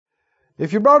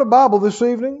If you brought a Bible this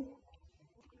evening,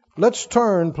 let's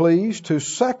turn, please, to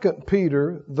 2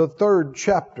 Peter, the 3rd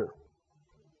chapter.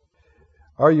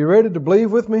 Are you ready to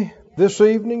believe with me this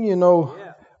evening? You know,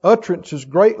 utterance is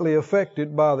greatly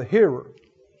affected by the hearer.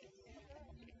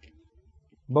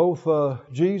 Both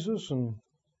Jesus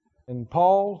and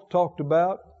Paul talked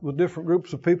about with different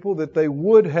groups of people that they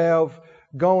would have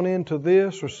gone into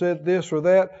this or said this or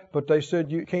that, but they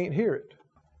said you can't hear it.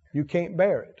 You can't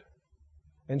bear it.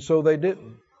 And so they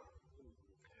didn't.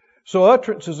 So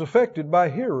utterance is affected by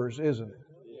hearers, isn't it?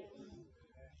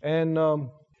 And,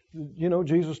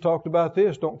 Jesus talked about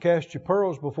this. Don't cast your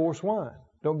pearls before swine.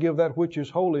 Don't give that which is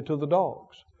holy to the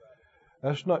dogs.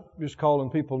 That's not just calling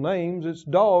people names. It's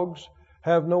dogs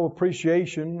have no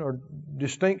appreciation or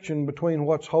distinction between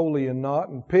what's holy and not.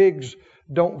 And pigs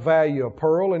don't value a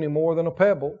pearl any more than a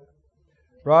pebble.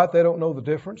 Right? They don't know the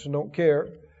difference and don't care.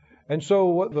 And so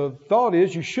what the thought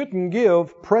is, you shouldn't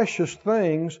give precious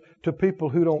things to people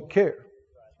who don't care.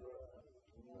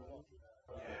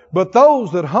 But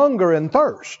those that hunger and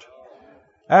thirst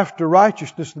after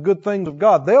righteousness, the good things of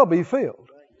God, they'll be filled.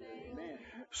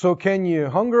 So can you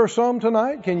hunger some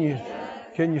tonight? Can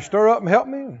you stir up and help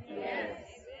me?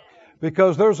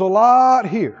 Because there's a lot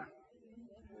here.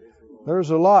 There's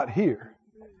a lot here.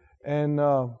 And,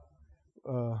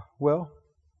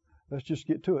 let's just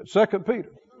get to it. 2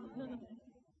 Peter.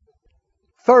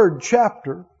 3rd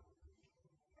chapter,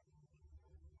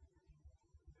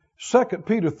 2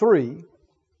 Peter 3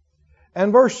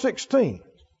 and verse 16.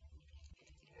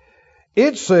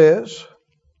 It says,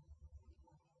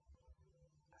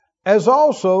 as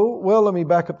also, let me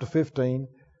back up to 15.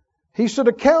 He said,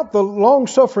 account the long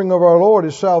suffering of our Lord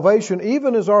as salvation,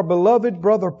 even as our beloved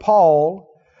brother Paul,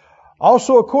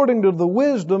 also according to the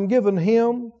wisdom given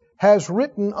him, has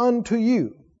written unto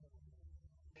you,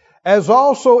 as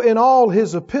also in all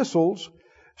his epistles,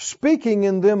 speaking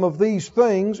in them of these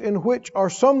things, in which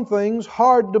are some things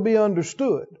hard to be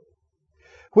understood,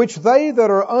 which they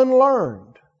that are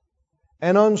unlearned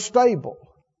and unstable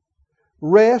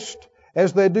wrest,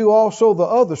 as they do also the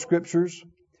other scriptures,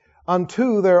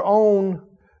 unto their own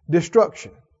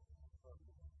destruction.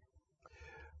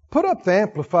 Put up the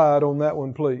Amplified on that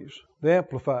one, please. The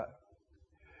Amplified.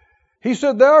 He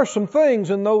said there are some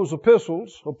things in those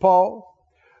epistles of Paul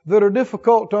that are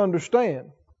difficult to understand,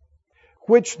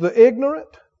 which the ignorant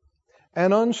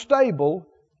and unstable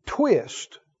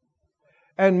twist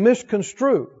and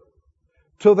misconstrue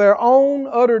to their own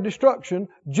utter destruction,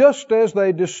 just as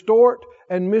they distort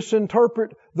and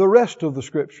misinterpret the rest of the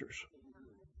Scriptures.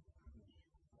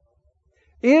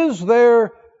 Is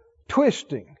there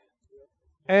twisting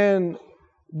and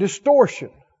distortion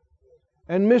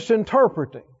and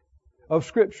misinterpreting of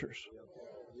Scriptures?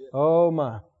 Oh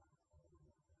my.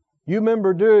 You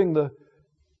remember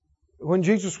when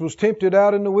Jesus was tempted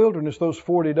out in the wilderness those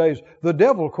 40 days, the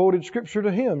devil quoted Scripture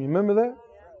to him. You remember that?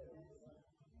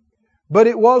 But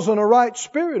it wasn't a right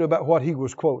spirit about what he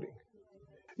was quoting.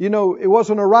 You know, it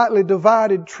wasn't a rightly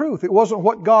divided truth. It wasn't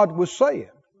what God was saying.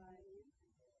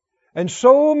 And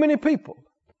so many people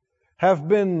have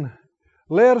been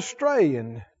led astray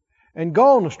and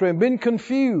gone astray and been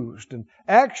confused and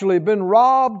actually been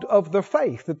robbed of the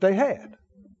faith that they had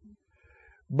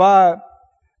by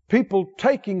people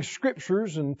taking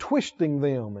scriptures and twisting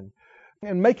them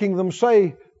and making them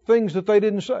say things that they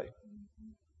didn't say.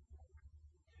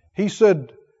 He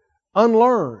said,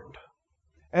 unlearned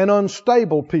and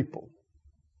unstable people.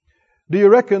 Do you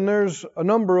reckon there's a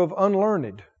number of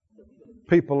unlearned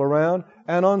people around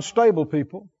and unstable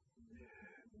people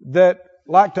that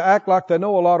like to act like they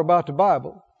know a lot about the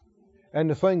Bible and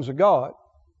the things of God,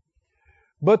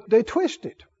 but they twist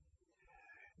it?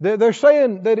 They're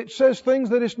saying that it says things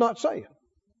that it's not saying.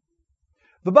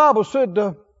 The Bible said,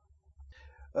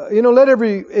 let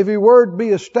every word be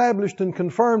established and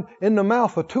confirmed in the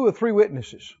mouth of 2 or 3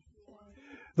 witnesses.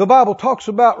 The Bible talks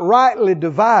about rightly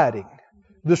dividing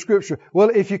the Scripture. Well,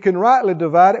 if you can rightly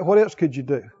divide it, what else could you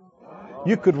do?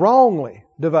 You could wrongly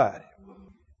divide it.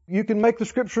 You can make the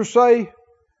Scripture say,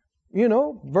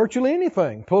 virtually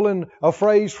anything. Pulling a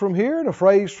phrase from here and a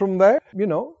phrase from there.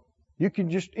 You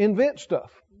can just invent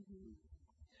stuff.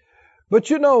 But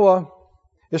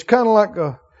it's kind of like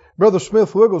Brother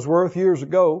Smith Wigglesworth years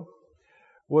ago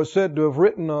was said to have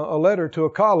written a letter to a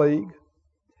colleague,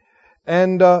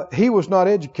 and he was not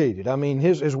educated. I mean,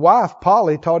 his wife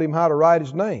Polly taught him how to write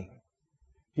his name.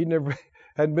 He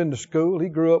hadn't been to school. He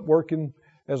grew up working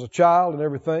as a child and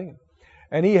everything,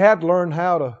 and he had learned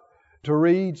how to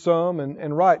read some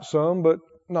and write some, but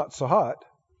not so hot.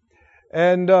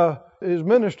 And his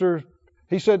minister,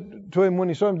 he said to him when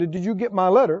he saw him, "Did you get my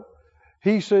letter?"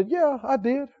 He said, "Yeah, I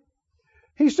did."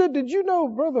 He said, did you know,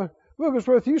 Brother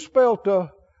Wigglesworth, you spelt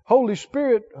Holy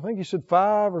Spirit, I think he said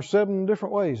 5 or 7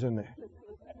 different ways in there.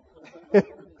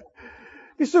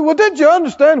 He said, well, did you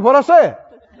understand what I said?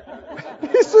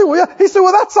 He said,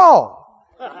 well, that's all.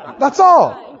 That's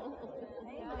all.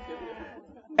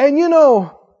 And you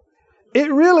know,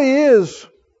 it really is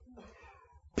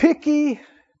picky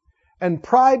and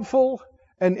prideful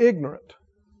and ignorant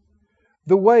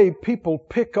the way people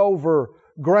pick over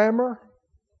grammar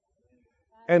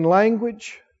and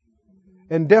language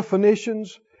and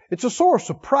definitions. It's a source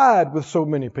of pride with so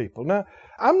many people. Now,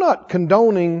 I'm not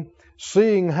condoning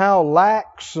seeing how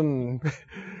lax and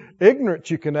ignorant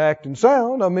you can act and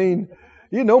sound. I mean,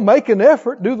 you know, make an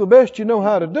effort, do the best you know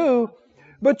how to do.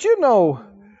 But you know,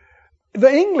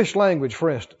 the English language, for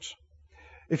instance,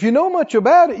 if you know much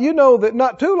about it, you know that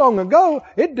not too long ago,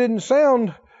 it didn't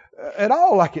sound at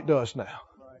all like it does now.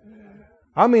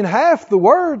 I mean, half the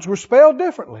words were spelled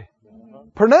differently,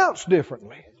 pronounced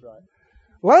differently.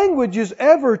 Language is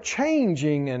ever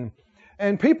changing,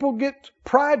 and people get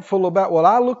prideful about, well,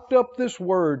 I looked up this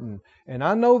word, and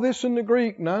I know this in the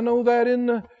Greek, and I know that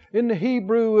in the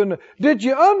Hebrew. And did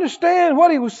you understand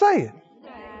what he was saying?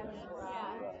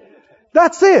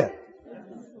 That's it,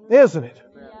 isn't it?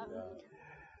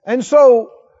 And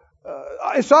so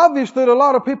it's obvious that a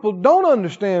lot of people don't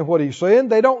understand what he's saying.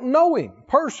 They don't know him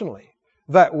personally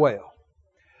that well.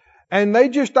 And they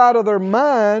just out of their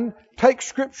mind take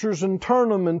scriptures and turn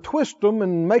them and twist them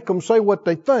and make them say what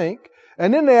they think.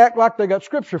 And then they act like they got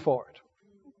scripture for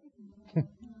it.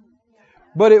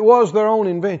 But it was their own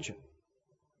invention.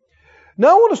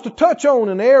 Now I want us to touch on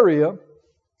an area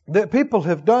that people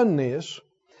have done this.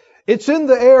 It's in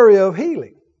the area of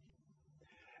healing.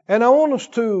 And I want us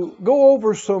to go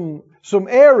over some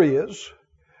areas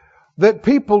that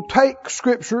people take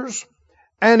scriptures,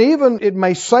 and even it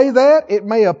may say that, it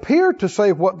may appear to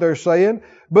say what they're saying,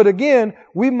 but again,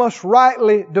 we must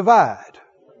rightly divide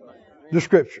the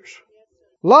scriptures.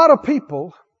 A lot of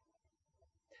people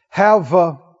have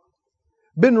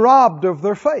been robbed of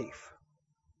their faith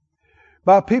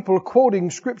by people quoting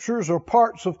scriptures or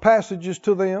parts of passages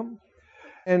to them.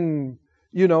 And,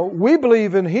 you know, we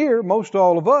believe in here, most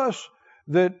all of us,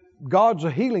 that God's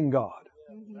a healing God.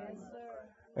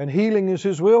 And healing is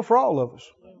His will for all of us.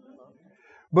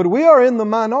 But we are in the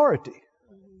minority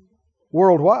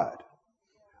worldwide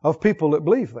of people that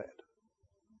believe that.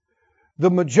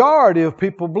 The majority of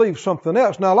people believe something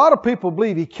else. Now, a lot of people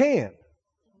believe He can,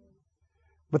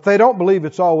 but they don't believe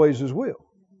it's always His will.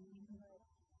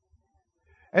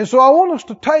 And so I want us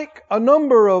to take a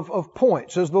number of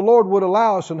points as the Lord would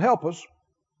allow us and help us.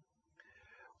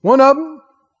 One of them,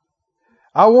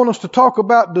 I want us to talk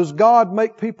about, does God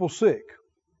make people sick?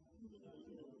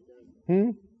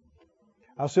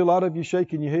 I see a lot of you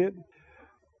shaking your head.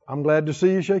 I'm glad to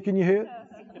see you shaking your head.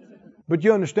 But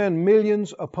you understand,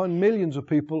 millions upon millions of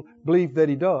people believe that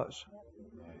He does.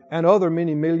 And other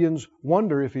many millions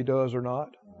wonder if He does or not.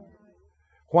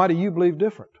 Why do you believe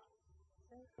different?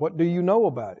 What do you know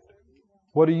about it?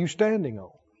 What are you standing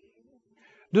on?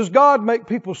 Does God make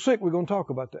people sick? We're going to talk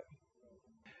about that.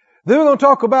 Then we're going to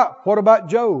talk about, what about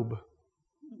Job?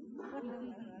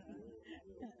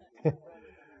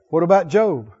 What about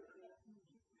Job?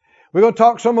 We're going to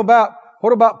talk some about,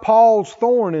 what about Paul's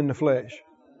thorn in the flesh?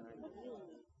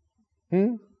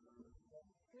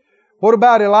 What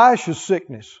about Elisha's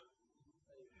sickness?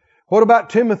 What about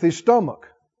Timothy's stomach?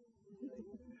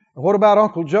 And what about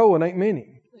Uncle Joe and Aunt Minnie?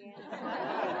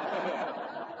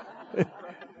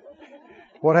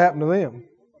 What happened to them?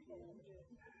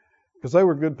 Because they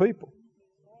were good people.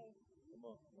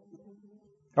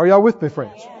 Are y'all with me,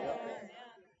 friends?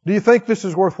 Do you think this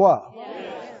is worthwhile?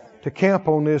 To camp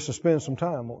on this and spend some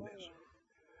time on this?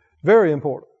 Very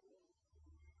important.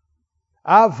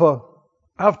 I've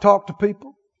talked to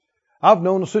people. I've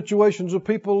known the situations of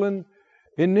people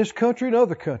in this country and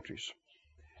other countries.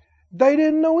 They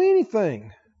didn't know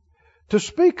anything to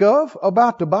speak of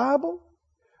about the Bible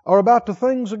or about the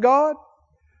things of God,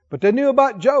 but they knew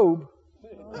about Job.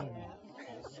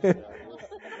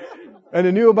 And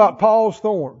they knew about Paul's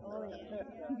thorn.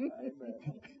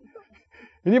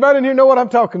 Anybody in here know what I'm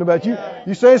talking about?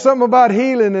 You say something about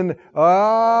healing and,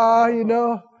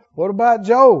 what about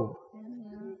Job?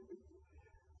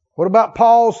 What about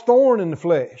Paul's thorn in the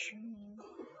flesh?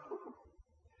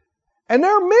 And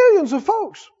there are millions of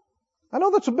folks, I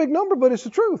know that's a big number, but it's the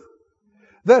truth,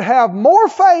 that have more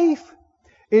faith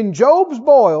in Job's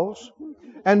boils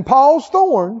and Paul's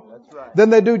thorn than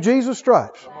they do Jesus'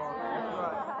 stripes.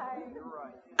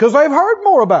 Because they've heard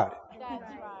more about it.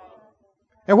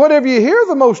 And whatever you hear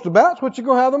the most about is what you're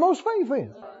going to have the most faith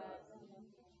in.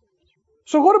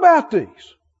 So what about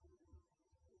these?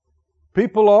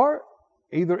 People are,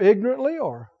 either ignorantly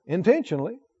or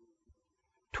intentionally,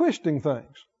 twisting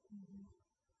things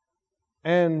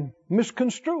and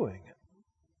misconstruing,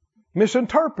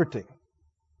 misinterpreting.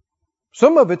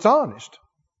 Some of it's honest.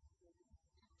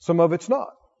 Some of it's not.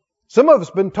 Some of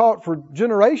it's been taught for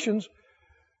generations.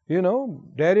 You know,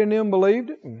 Daddy and them believed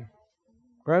it, and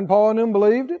Grandpa and them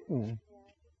believed it, and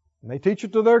they teach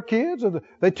it to their kids.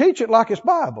 They teach it like it's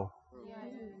Bible.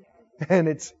 And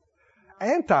it's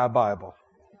anti-Bible.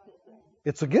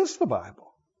 It's against the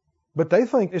Bible. But they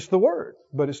think it's the Word,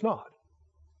 but it's not.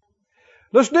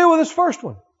 Let's deal with this first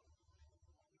one.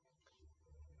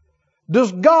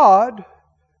 Does God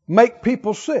make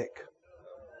people sick?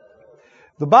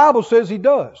 The Bible says He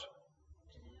does.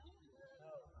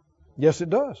 Yes, it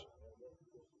does.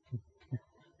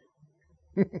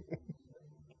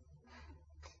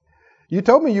 You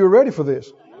told me you were ready for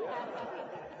this.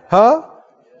 Huh?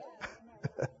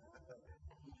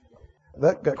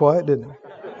 That got quiet, didn't it?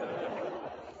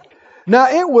 Now,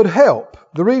 it would help.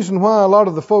 The reason why a lot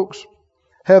of the folks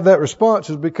have that response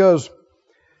is because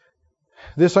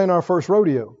this ain't our first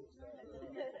rodeo.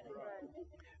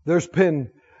 There's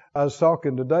been, I was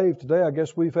talking to Dave today, I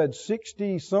guess we've had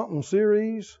 60-something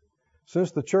series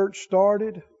since the church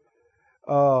started.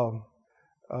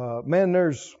 Man,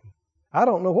 there's, I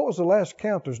don't know, what was the last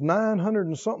count? There's 900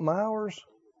 and something hours.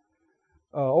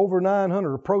 Over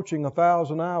 900, approaching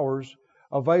 1,000 hours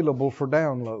available for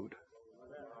download.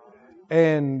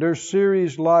 And there's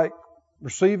series like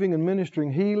Receiving and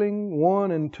Ministering Healing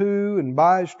 1 and 2, and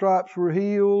By His Stripes We're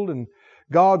Healed, and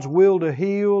God's Will to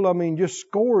Heal. I mean, just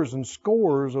scores and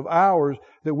scores of hours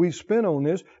that we've spent on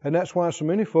this. And that's why so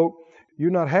many folk,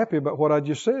 you're not happy about what I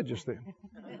just said just then.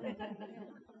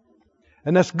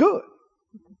 And that's good.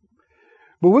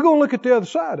 But we're going to look at the other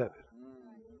side of it.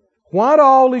 Why do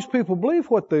all these people believe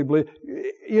what they believe?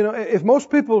 You know, if most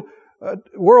people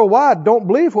worldwide don't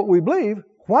believe what we believe,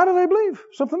 why do they believe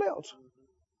something else?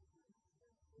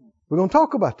 We're going to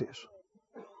talk about this.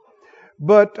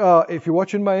 But if you're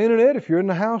watching by internet, if you're in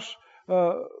the house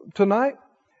tonight,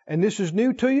 and this is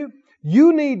new to you,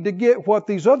 you need to get what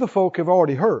these other folk have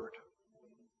already heard.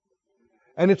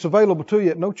 And it's available to you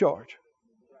at no charge.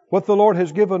 What the Lord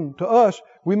has given to us,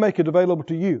 we make it available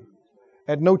to you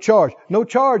at no charge. No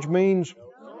charge means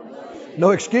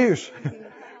no excuse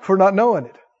for not knowing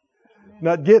it,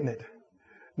 not getting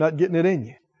it in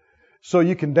you. So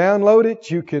you can download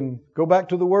it, you can go back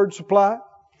to the Word Supply.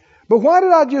 But why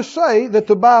did I just say that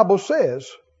the Bible says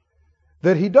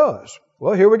that He does?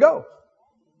 Well, here we go.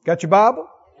 Got your Bible?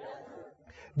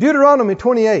 Deuteronomy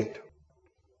 28.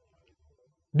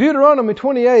 Deuteronomy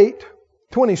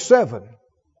 28:27.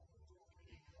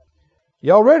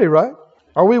 Y'all ready, right?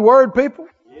 Are we Word people?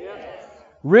 Yes.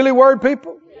 Really Word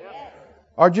people? Yes.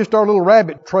 Or just our little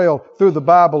rabbit trail through the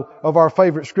Bible of our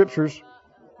favorite scriptures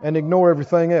and ignore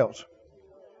everything else?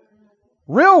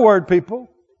 Real Word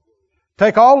people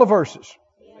take all the verses.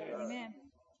 Yes.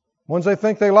 Ones they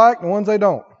think they like and the ones they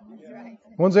don't. Right.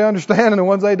 Ones they understand and the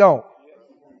ones they don't.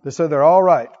 They say they're all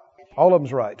right. All of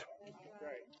them's right.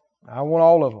 I want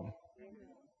all of them.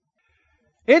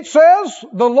 It says,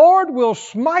 the Lord will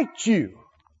smite you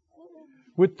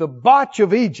with the botch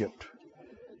of Egypt.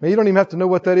 Now, you don't even have to know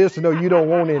what that is to know you don't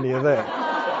want any of that.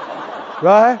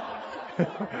 Right?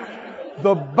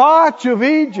 The botch of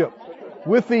Egypt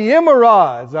with the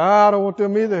hemorrhoids. I don't want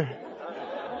them either.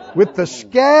 With the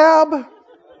scab,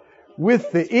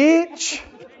 with the itch.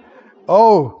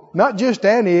 Oh, not just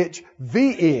an itch,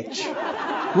 the itch.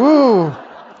 Ooh,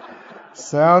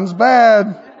 sounds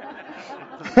bad.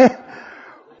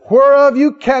 Whereof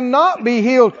you cannot be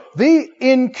healed. The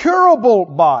incurable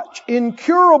botch,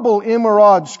 incurable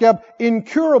hemorrhoid, scab,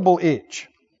 incurable itch.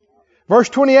 Verse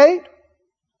 28.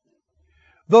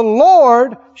 The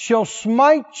Lord shall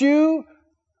smite you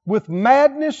with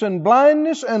madness and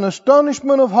blindness and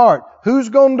astonishment of heart. Who's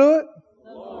going to do it?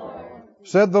 The Lord.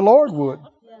 Said the Lord would.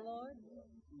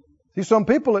 See, some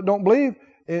people that don't believe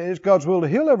it's God's will to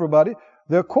heal everybody,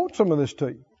 they'll quote some of this to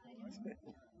you.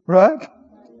 Right?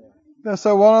 That's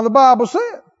what the Bible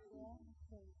said.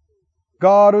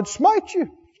 God would smite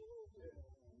you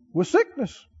with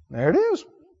sickness. There it is.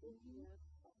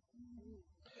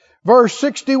 Verse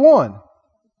 61.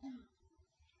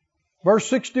 Verse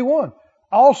 61.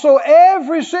 Also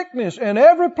every sickness and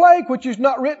every plague which is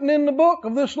not written in the book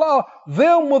of this law,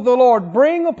 them will the Lord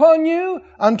bring upon you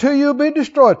until you be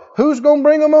destroyed. Who's going to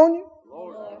bring them on you?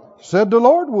 Lord. Said the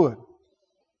Lord would.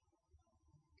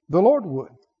 The Lord would.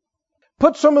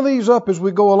 Put some of these up as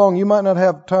we go along. You might not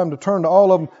have time to turn to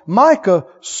all of them. Micah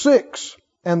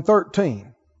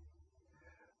 6:13.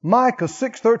 Micah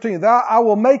 6:13. I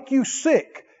will make you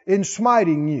sick in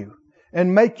smiting you,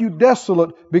 and make you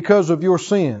desolate because of your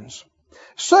sins.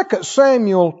 2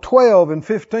 Samuel 12 and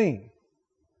 15.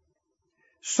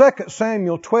 2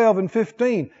 Samuel 12 and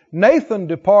 15. Nathan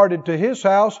departed to his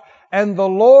house, and the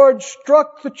Lord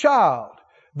struck the child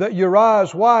that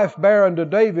Uriah's wife bare unto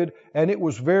David, and it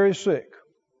was very sick.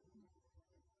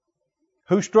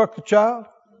 Who struck the child?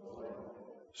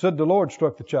 Said the Lord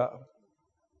struck the child.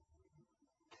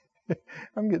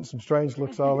 I'm getting some strange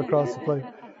looks all across the place.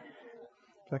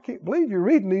 I can't believe you're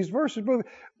reading these verses, brother.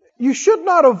 You should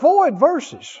not avoid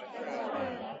verses.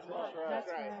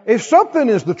 If something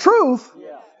is the truth,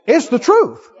 it's the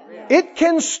truth. It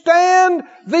can stand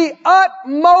the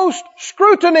utmost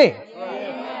scrutiny.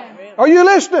 Are you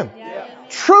listening?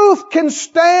 Truth can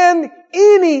stand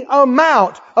any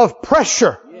amount of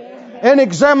pressure and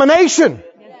examination.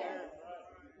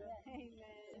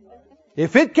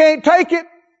 If it can't take it,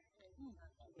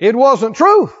 it wasn't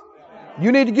truth.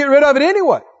 You need to get rid of it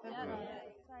anyway.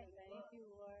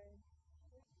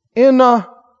 In 1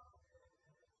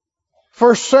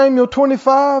 Samuel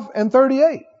 25 and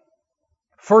 38.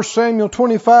 1 Samuel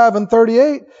 25 and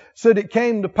 38 said it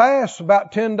came to pass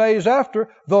about 10 days after,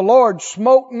 the Lord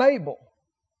smote Nabal.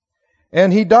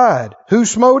 And he died. Who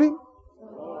smote him?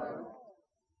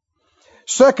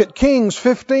 2 Kings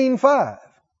 15:5.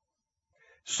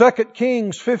 2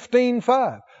 Kings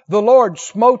 15:5. The Lord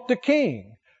smote the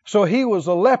king, so he was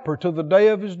a leper to the day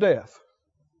of his death.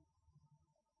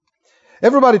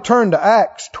 Everybody turn to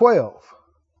Acts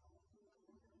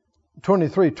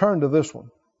 12:23. Turn to this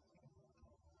one.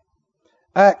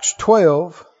 Acts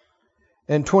 12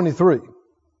 and 23.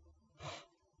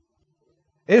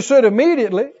 It said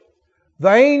immediately,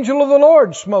 the angel of the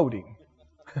Lord smote him.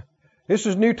 This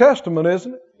is New Testament,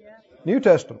 isn't it? New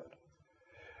Testament.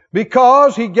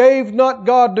 Because he gave not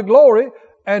God the glory,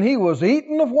 and he was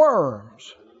eaten of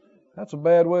worms. That's a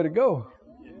bad way to go.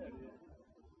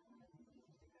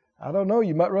 I don't know,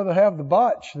 you might rather have the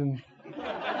botch than...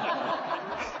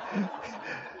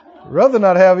 rather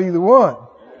not have either one.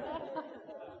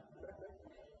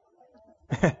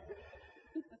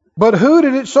 But who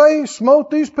did it say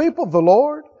smote these people? The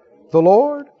Lord, the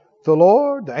Lord, the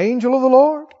Lord, the angel of the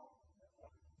Lord,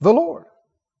 the Lord.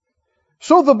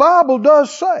 So the Bible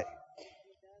does say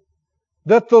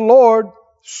that the Lord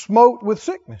smote with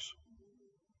sickness,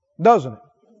 doesn't it?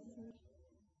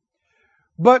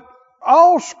 But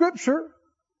all Scripture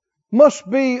must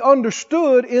be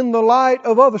understood in the light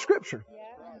of other Scripture,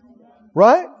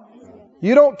 right?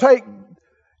 You don't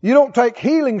take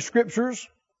healing Scriptures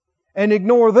and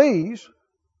ignore these.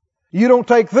 You don't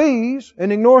take these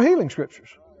and ignore healing Scriptures,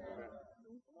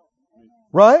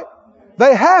 right?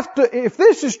 They have to. If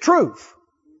this is truth,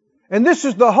 and this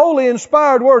is the holy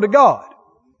inspired Word of God,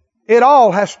 it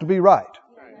all has to be right.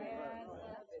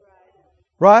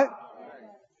 Right?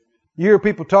 You hear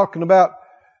people talking about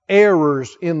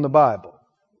errors in the Bible,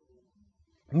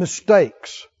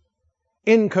 mistakes,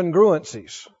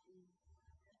 incongruencies,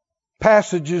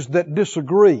 passages that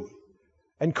disagree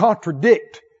and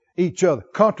contradict each other,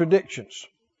 contradictions.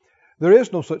 There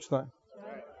is no such thing.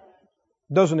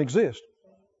 It doesn't exist.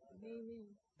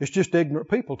 It's just ignorant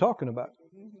people talking about it.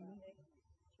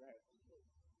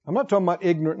 I'm not talking about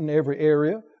ignorant in every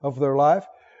area of their life,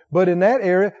 but in that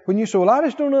area, when you say, well, I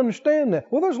just don't understand that.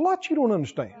 Well, there's lots you don't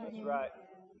understand. That's right.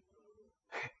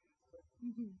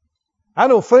 I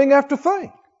know thing after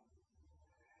thing.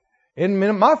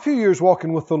 In my few years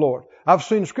walking with the Lord, I've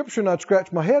seen Scripture and I'd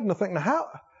scratch my head and I think, now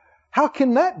how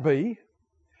can that be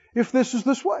if this is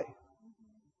this way?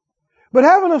 But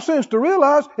have enough sense to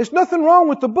realize it's nothing wrong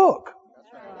with the book.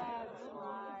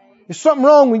 It's something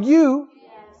wrong with you.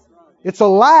 It's a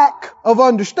lack of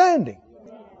understanding.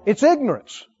 It's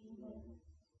ignorance.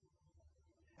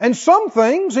 And some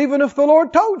things, even if the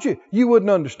Lord told you, you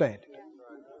wouldn't understand it.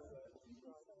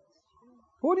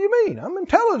 What do you mean? I'm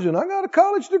intelligent. I got a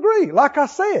college degree. Like I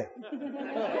said.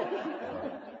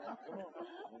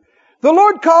 The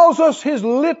Lord calls us His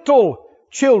little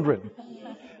children.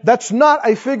 That's not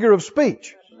a figure of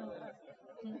speech.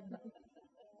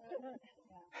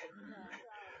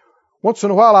 Once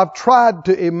in a while I've tried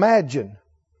to imagine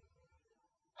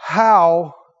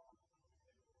how,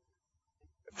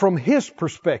 from His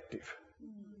perspective,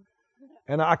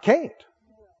 and I can't,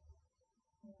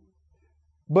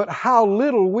 but how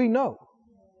little we know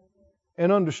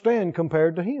and understand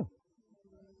compared to Him.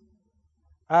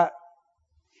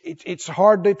 It's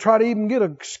hard to try to even get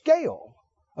a scale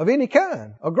of any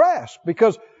kind, a grasp,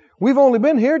 because we've only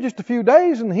been here just a few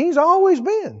days and He's always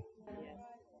been.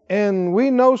 And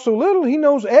we know so little, He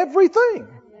knows everything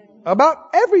about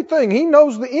everything. He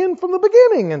knows the end from the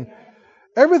beginning and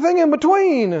everything in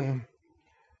between.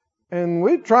 And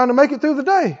we're trying to make it through the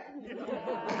day.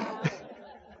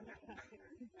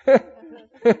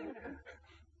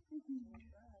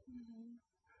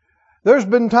 There's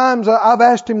been times I've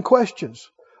asked him questions.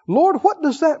 Lord, what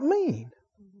does that mean?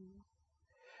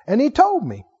 And he told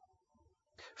me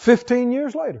 15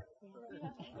 years later.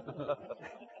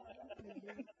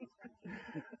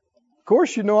 Of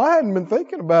course, I hadn't been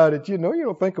thinking about it. You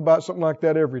don't think about something like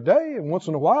that every day. And once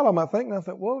in a while I might think, and I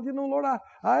thought, well, Lord, I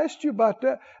asked you about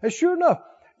that. And sure enough,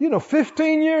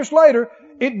 15 years later,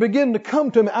 it began to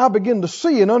come to me. I began to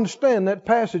see and understand that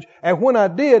passage. And when I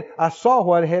did, I saw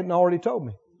what he hadn't already told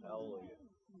me.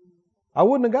 I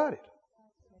wouldn't have got it.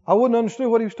 I wouldn't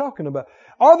understand what he was talking about.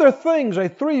 Are there things a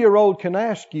 3-year-old can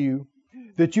ask you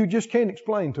that you just can't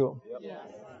explain to them? Yep.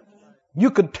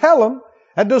 You could tell them.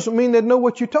 That doesn't mean they'd know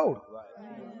what you told them.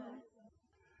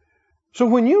 So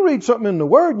when you read something in the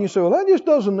Word and you say, well, that just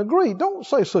doesn't agree, don't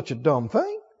say such a dumb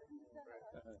thing.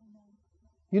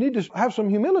 You need to have some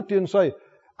humility and say,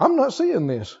 I'm not seeing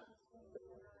this.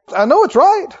 I know it's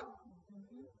right,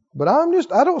 but I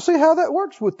don't see how that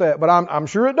works with that, but I'm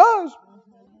sure it does.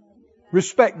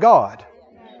 Respect God.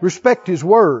 Respect His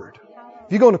Word.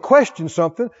 If you're going to question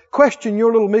something, question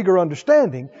your little meager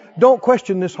understanding. Don't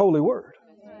question this holy Word.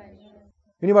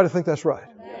 Anybody think that's right?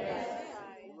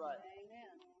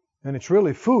 And it's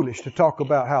really foolish to talk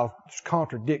about how it's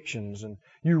contradictions and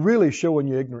you're really showing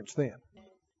your ignorance then.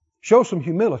 Show some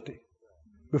humility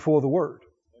before the Word.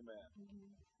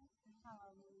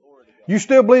 You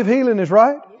still believe healing is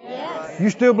right? Yes.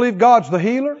 You still believe God's the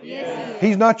healer? Yes.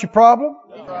 He's not your problem?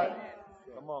 That's right.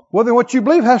 Well, then what you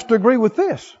believe has to agree with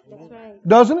this. That's right.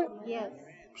 Doesn't it? Yes.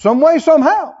 Some way,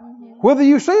 somehow. Mm-hmm. Whether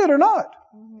you see it or not.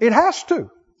 Mm-hmm. It has to.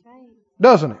 That's right.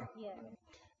 Doesn't it? Yes.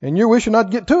 And you're wishing I'd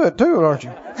get to it too, aren't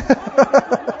you?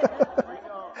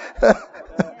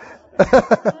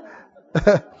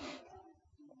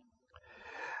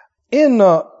 In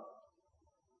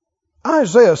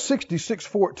Isaiah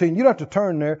 66:14, you don't have to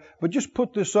turn there, but just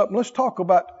put this up and let's talk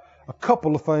about a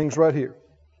couple of things right here.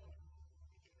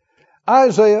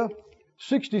 Isaiah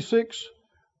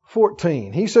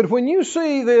 66:14. He said, when you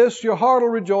see this, your heart will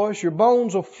rejoice, your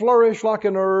bones will flourish like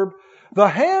an herb. The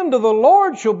hand of the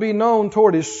Lord shall be known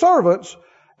toward His servants,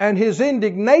 and His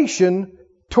indignation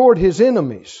toward His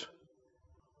enemies.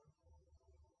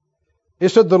 It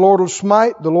said, the Lord will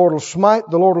smite, the Lord will smite,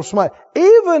 the Lord will smite.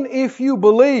 Even if you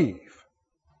believe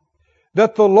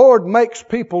that the Lord makes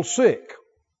people sick,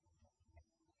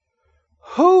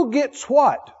 who gets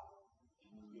what?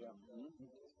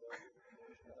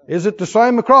 Is it the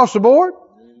same across the board?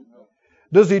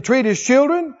 Does He treat His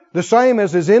children the same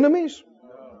as His enemies?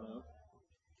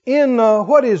 In,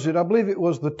 what is it? I believe it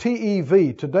was the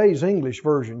TEV, today's English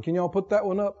version. Can y'all put that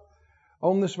one up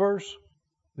on this verse?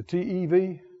 The TEV?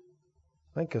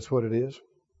 I think that's what it is.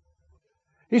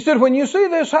 He said, when you see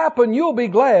this happen, you'll be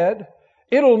glad.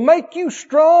 It'll make you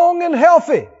strong and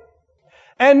healthy.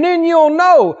 And then you'll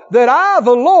know that I,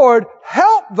 the Lord,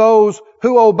 help those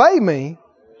who obey me,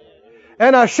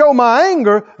 and I show my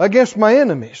anger against my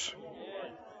enemies.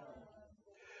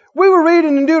 We were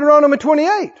reading in Deuteronomy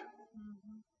 28.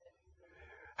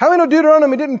 How many know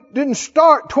Deuteronomy didn't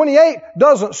start, 28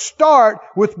 doesn't start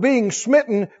with being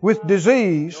smitten with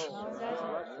disease.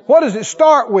 What does it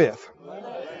start with?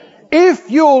 If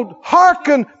you'll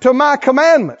hearken to my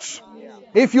commandments,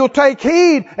 if you'll take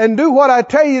heed and do what I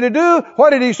tell you to do, what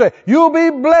did He say? You'll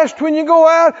be blessed when you go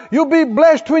out. You'll be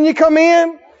blessed when you come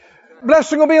in.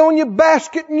 Blessing will be on your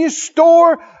basket and your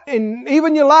store and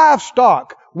even your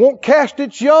livestock. Won't cast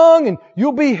its young, and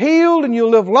you'll be healed and you'll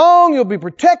live long. You'll be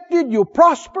protected. You'll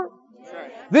prosper.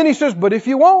 Then He says, but if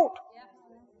you won't,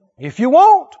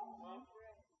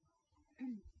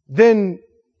 then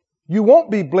you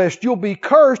won't be blessed. You'll be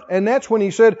cursed. And that's when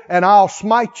He said, and I'll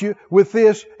smite you with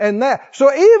this and that. So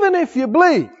even if you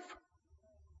believe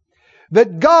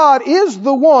that God is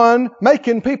the one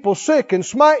making people sick and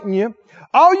smiting you,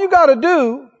 all you got to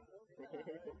do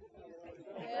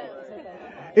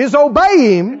is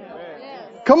obey Him.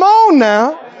 Come on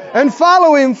now. And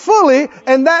follow Him fully.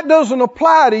 And that doesn't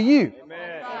apply to you.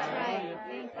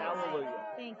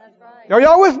 Are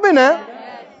y'all with me now?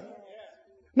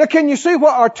 Now, can you see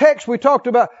what our text we talked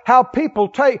about? How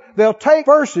people they'll take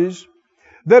verses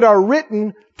that are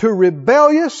written to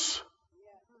rebellious,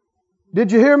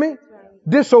 did you hear me?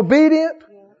 Disobedient,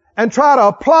 and try to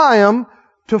apply them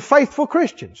to faithful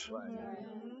Christians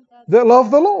that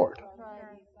love the Lord.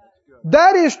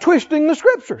 That is twisting the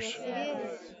Scriptures,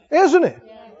 isn't it?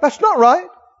 That's not right.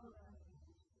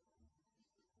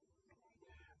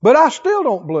 But I still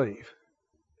don't believe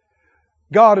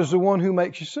God is the one who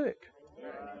makes you sick.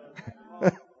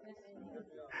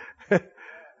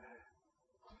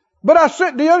 But I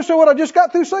said, do you understand what I just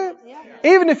got through saying?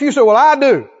 Yeah. Even if you say, well, I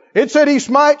do. It said He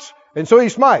smites, and so He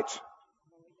smites.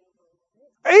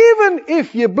 Even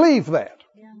if you believe that.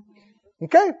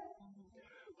 Okay?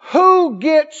 Who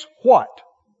gets what?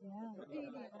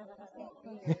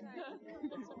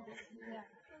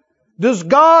 Does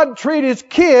God treat His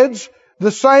kids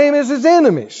the same as His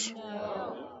enemies?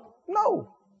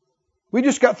 No. We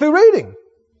just got through reading.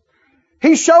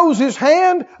 He shows His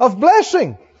hand of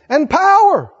blessing and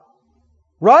power.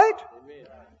 Right?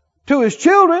 To His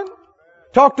children.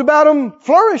 Talked about them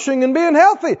flourishing and being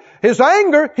healthy. His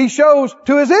anger He shows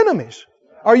to His enemies.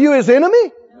 Are you His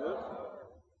enemy?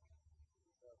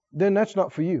 Then that's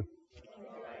not for you.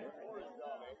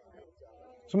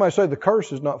 Somebody say the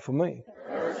curse is not for me.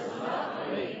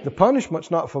 The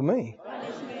punishment's not for me.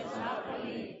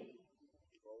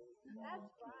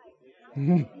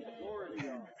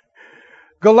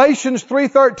 Galatians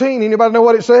 3:13. Anybody know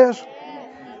what it says?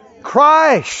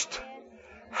 Christ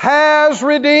has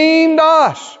redeemed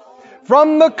us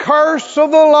from the curse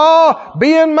of the law,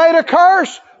 being made a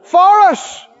curse for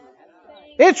us.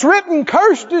 It's written,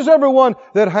 cursed is everyone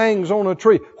that hangs on a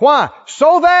tree. Why?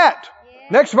 So that,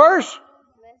 next verse,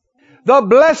 the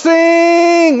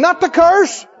blessing, not the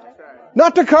curse,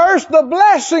 the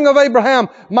blessing of Abraham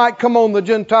might come on the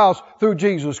Gentiles through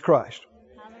Jesus Christ.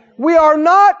 We are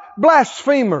not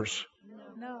blasphemers.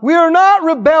 We are not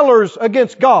rebellers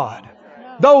against God.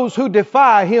 Those who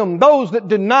defy Him, those that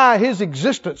deny His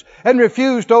existence and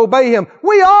refuse to obey Him.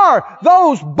 We are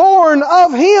those born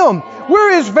of Him.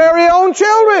 We're His very own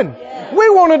children. We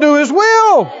want to do His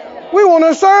will. We want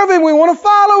to serve Him. We want to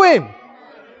follow Him.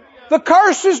 The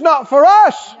curse is not for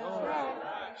us.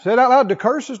 Say it out loud. The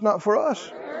curse is not for us.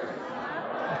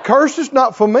 The curse is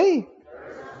not for me.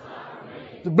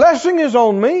 The blessing is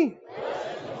on me.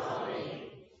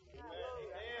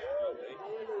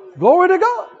 Glory to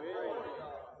God.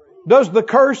 Does the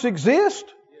curse exist?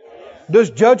 Does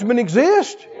judgment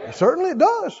exist? Certainly it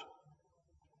does.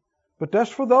 But that's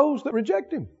for those that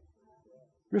reject Him,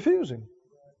 refuse Him.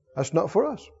 That's not for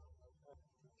us.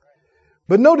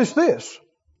 But notice this.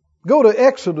 Go to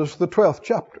Exodus, the 12th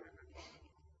chapter.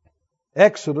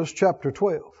 Exodus chapter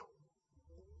 12.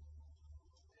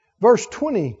 Verse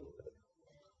 20.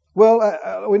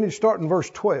 Well, we need to start in verse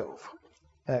 12,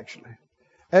 actually.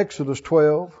 Exodus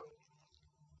 12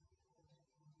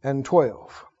 and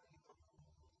 12.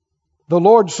 The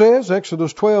Lord says,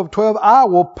 Exodus 12:12, I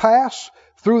will pass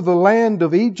through the land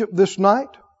of Egypt this night,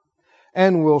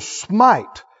 and will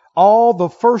smite all the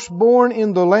firstborn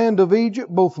in the land of Egypt,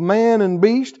 both man and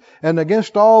beast, and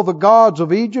against all the gods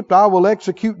of Egypt I will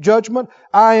execute judgment.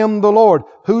 I am the Lord.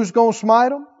 Who's going to smite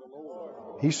them?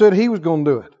 He said He was going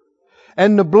to do it.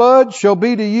 And the blood shall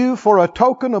be to you for a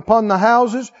token upon the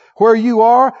houses where you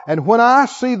are. And when I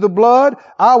see the blood,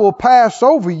 I will pass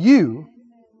over you.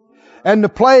 And the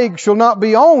plague shall not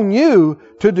be on you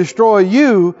to destroy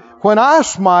you when I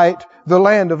smite the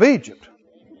land of Egypt.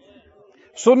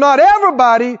 So not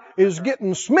everybody is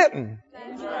getting smitten.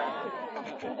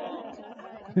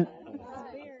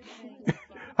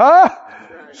 Huh?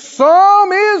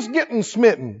 Some is getting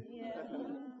smitten.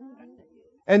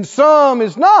 And some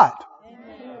is not.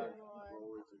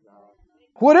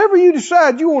 Whatever you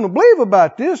decide you want to believe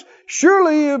about this,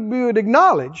 surely you would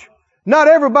acknowledge not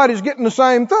everybody's getting the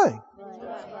same thing.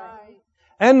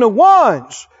 And the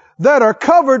ones that are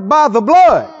covered by the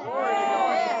blood,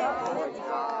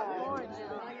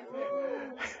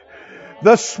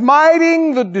 the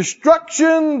smiting, the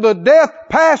destruction, the death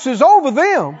passes over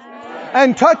them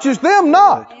and touches them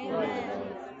not.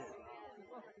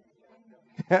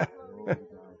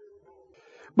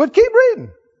 But keep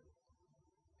reading.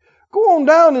 Go on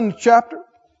down in the chapter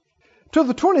to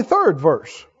the 23rd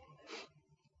verse.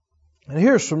 And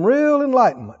here's some real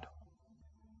enlightenment.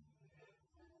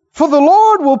 For the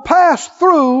Lord will pass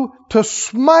through to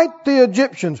smite the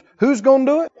Egyptians. Who's going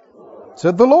to do it?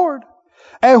 Said the Lord.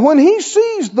 And when He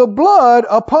sees the blood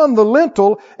upon the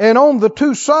lintel and on the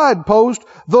two side posts,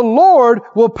 the Lord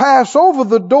will pass over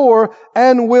the door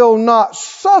and will not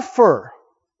suffer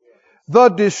the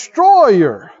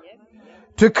destroyer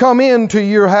to come into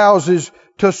your houses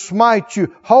to smite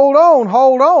you. Hold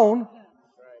on.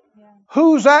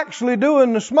 Who's actually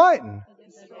doing the smiting?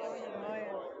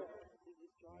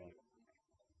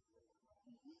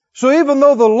 So even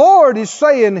though the Lord is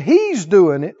saying He's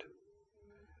doing it,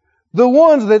 the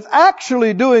ones that's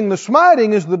actually doing the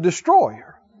smiting is the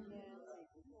destroyer.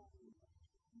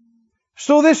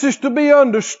 So this is to be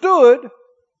understood,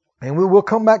 and we will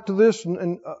come back to this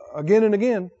and again and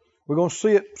again. We're going to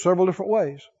see it several different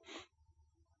ways.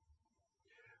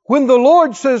 When the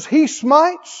Lord says He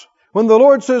smites, when the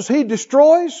Lord says He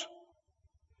destroys,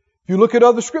 If you look at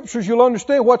other scriptures, you'll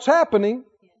understand what's happening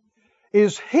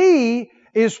is He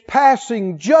is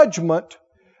passing judgment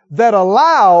that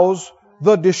allows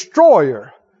the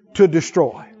destroyer to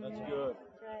destroy.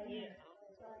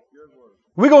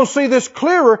 We're going to see this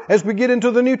clearer as we get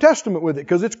into the New Testament with it,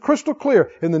 because it's crystal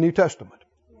clear in the New Testament.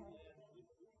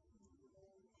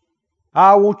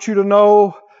 I want you to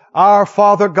know our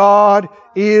Father God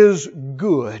is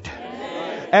good.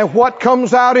 And what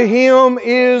comes out of Him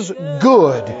is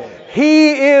good. He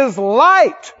is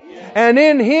light, and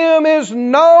in Him is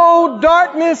no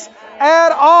darkness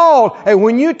at all. And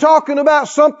when you're talking about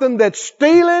something that's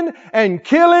stealing and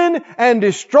killing and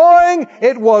destroying,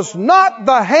 it was not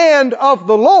the hand of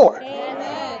the Lord.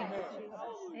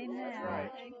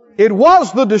 It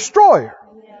was the destroyer.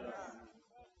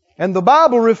 And the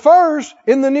Bible refers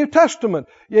in the New Testament,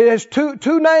 it has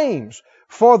two names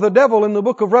for the devil in the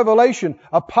book of Revelation,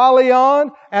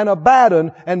 Apollyon and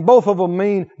Abaddon, and both of them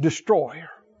mean destroyer.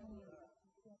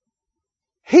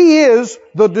 He is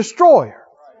the destroyer,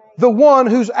 the one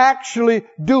who's actually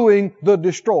doing the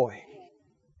destroying.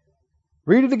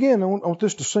 Read it again. I want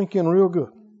this to sink in real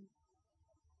good.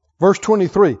 Verse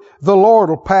 23, the Lord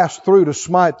will pass through to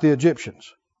smite the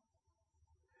Egyptians.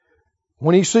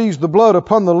 When He sees the blood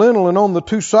upon the lintel and on the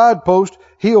two side posts,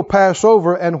 He'll pass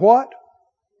over and what?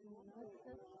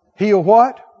 He'll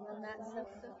what?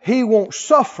 He won't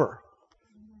suffer,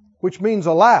 which means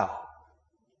allow.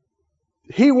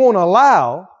 He won't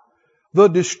allow the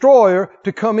destroyer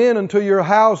to come in into your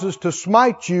houses to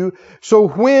smite you. So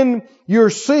when you're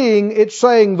seeing it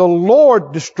saying the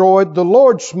Lord destroyed, the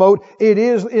Lord smote, it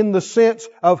is in the sense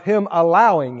of Him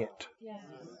allowing it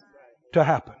to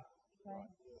happen.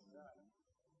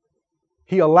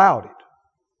 He allowed it.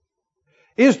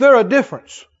 Is there a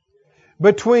difference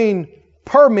between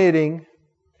permitting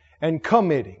and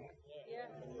committing?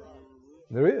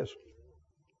 There is.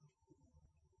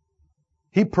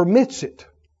 He permits it.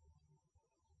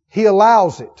 He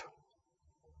allows it.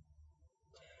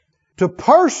 To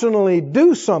personally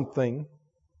do something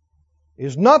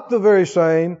is not the very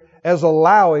same as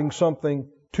allowing something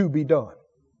to be done.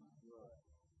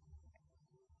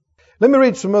 Let me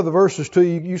read some other verses to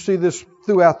you. You see this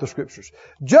throughout the Scriptures.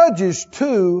 Judges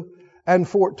 2 and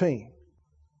 14.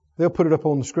 They'll put it up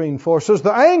on the screen for us. It says,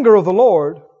 the anger of the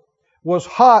Lord was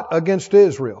hot against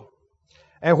Israel.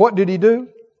 And what did He do?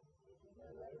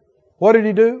 What did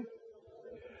He do?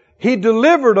 He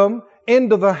delivered them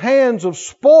into the hands of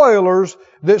spoilers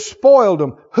that spoiled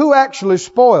them. Who actually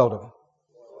spoiled them?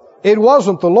 It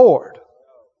wasn't the Lord.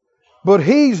 But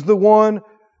He's the one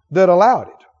that allowed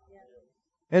it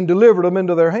and delivered them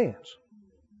into their hands.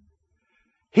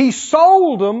 He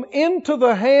sold them into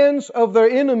the hands of their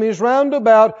enemies round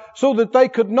about so that they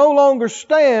could no longer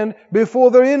stand before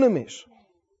their enemies.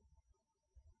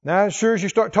 Now, as sure as you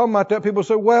start talking about that, people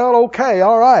say, well, okay,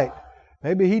 all right.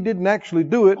 Maybe He didn't actually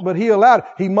do it, but He allowed it.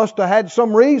 He must have had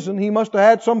some reason. He must have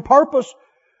had some purpose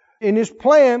in His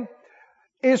plan.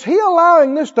 Is He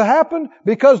allowing this to happen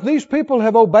because these people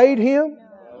have obeyed Him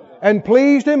and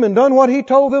pleased Him and done what He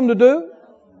told them to do?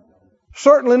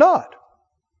 Certainly not.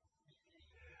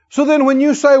 So then when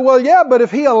you say, well, yeah, but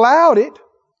if He allowed it,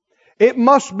 it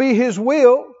must be His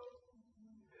will.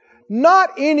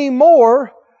 Not any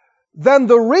more than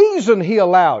the reason He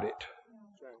allowed it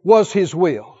was His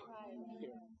will.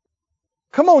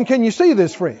 Come on, can you see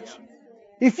this, friends?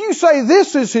 If you say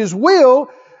this is His will,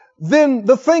 then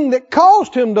the thing that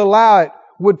caused Him to allow it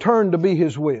would turn to be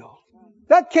His will.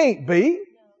 That can't be.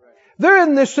 They're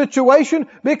in this situation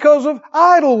because of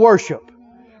idol worship,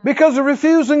 because of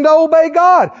refusing to obey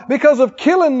God, because of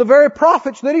killing the very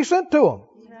prophets that He sent to them.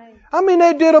 I mean,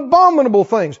 they did abominable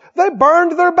things. They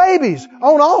burned their babies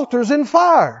on altars in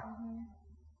fire.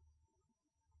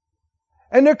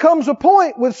 And there comes a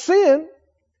point with sin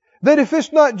that if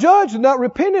it's not judged and not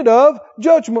repented of,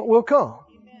 judgment will come.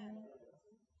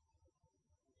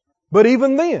 But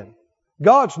even then,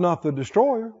 God's not the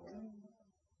destroyer.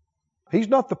 He's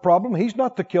not the problem. He's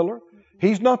not the killer.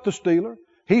 He's not the stealer.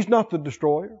 He's not the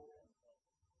destroyer.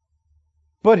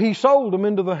 But He sold them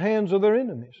into the hands of their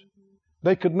enemies.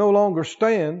 They could no longer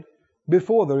stand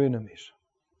before their enemies.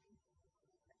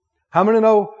 How many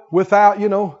know without,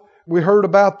 we heard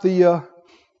about the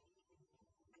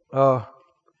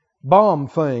bomb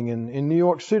thing in New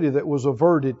York City that was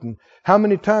averted, and how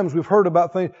many times we've heard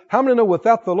about things. How many know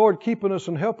without the Lord keeping us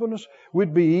and helping us,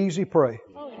 we'd be easy prey.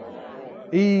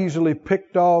 Easily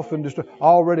picked off and just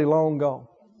already long gone.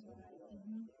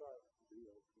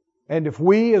 And if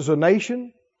we as a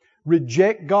nation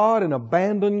reject God and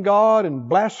abandon God and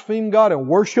blaspheme God and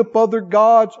worship other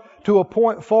gods to a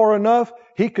point far enough,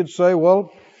 He could say,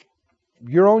 well,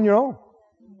 you're on your own.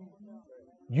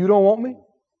 You don't want me?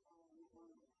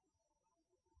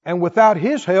 And without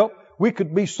His help, we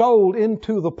could be sold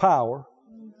into the power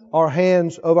or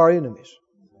hands of our enemies.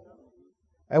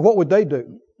 And what would they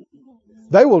do?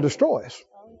 They will destroy us.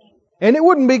 And it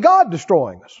wouldn't be God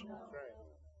destroying us.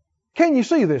 Can you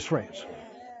see this, friends?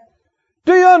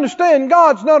 Do you understand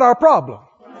God's not our problem?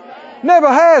 Never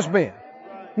has been.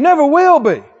 Never will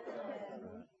be.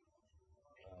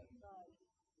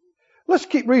 Let's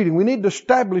keep reading. We need to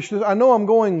establish this. I know I'm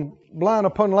going line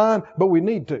upon line, but we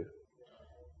need to.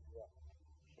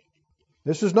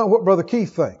 This is not what Brother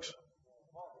Keith thinks.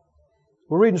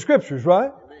 We're reading scriptures,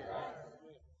 right?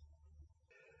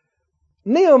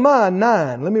 Nehemiah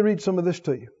 9. Let me read some of this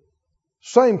to you.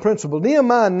 Same principle.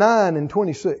 Nehemiah 9 and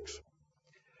 26.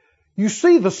 You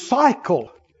see the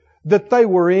cycle that they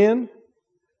were in,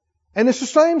 and it's the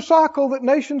same cycle that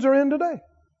nations are in today.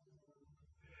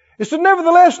 It said,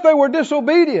 nevertheless, they were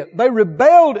disobedient. They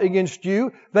rebelled against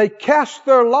you. They cast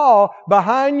their law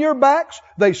behind your backs.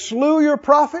 They slew your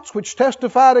prophets, which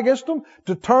testified against them,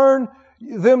 to turn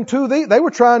them to thee. They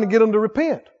were trying to get them to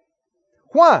repent.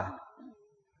 Why?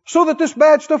 So that this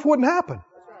bad stuff wouldn't happen.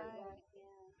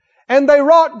 And they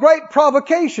wrought great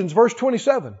provocations, verse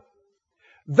 27.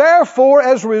 Therefore,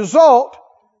 as a result,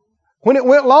 when it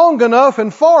went long enough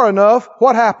and far enough,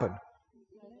 what happened?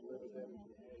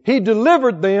 He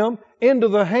delivered them into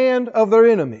the hand of their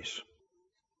enemies.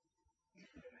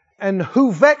 And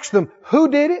who vexed them? Who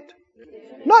did it?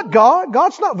 Not God.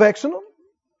 God's not vexing them.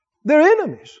 They're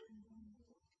enemies.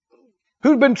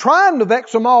 Who'd been trying to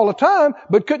vex them all the time,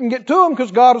 but couldn't get to them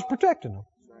because God was protecting them.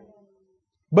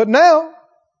 But now,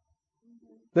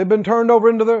 they've been turned over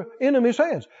into their enemies'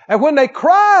 hands. And when they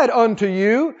cried unto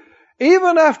you,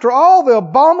 even after all the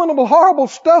abominable, horrible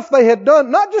stuff they had done,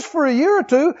 not just for a year or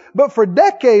two, but for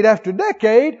decade after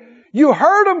decade, you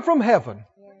heard them from heaven.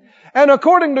 And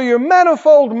according to your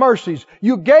manifold mercies,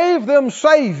 you gave them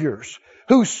saviors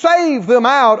who saved them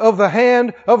out of the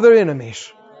hand of their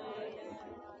enemies.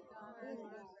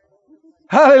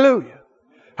 Hallelujah.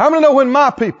 How many know when my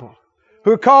people,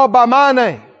 who are called by my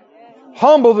name,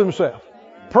 humble themselves,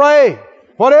 pray,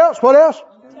 what else? What else?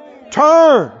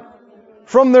 Turn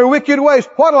from their wicked ways.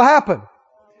 What will happen?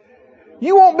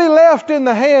 You won't be left in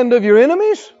the hand of your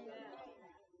enemies.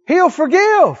 He'll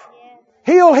forgive.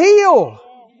 He'll heal.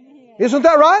 Isn't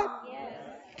that right?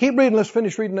 Keep reading. Let's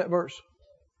finish reading that verse.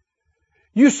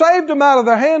 You saved them out of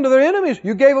the hand of their enemies.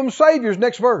 You gave them saviors.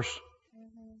 Next verse.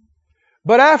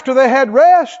 But after they had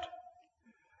rest,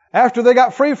 after they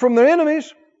got free from their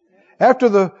enemies, after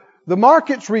the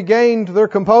markets regained their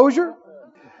composure,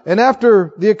 and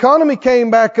after the economy came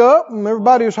back up and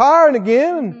everybody was hiring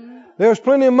again and there was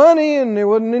plenty of money and there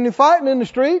wasn't any fighting in the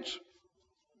streets,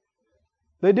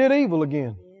 they did evil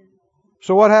again.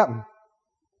 So what happened?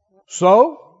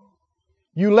 So,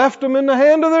 you left them in the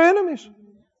hand of their enemies.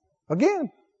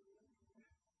 Again.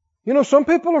 You know, some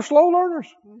people are slow learners.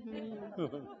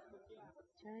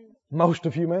 Most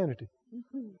of humanity.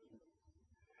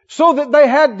 So that they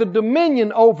had the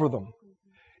dominion over them.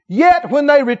 Yet when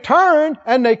they returned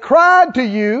and they cried to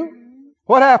you,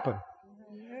 what happened?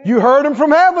 You heard them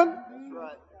from heaven.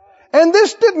 And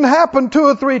this didn't happen 2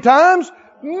 or 3 times.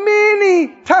 Many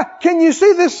times. Can you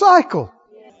see this cycle?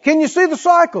 Can you see the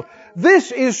cycle?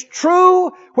 This is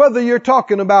true whether you're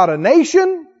talking about a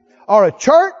nation or a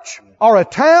church or a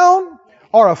town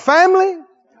or a family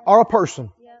or a person.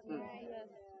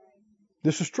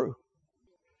 This is true.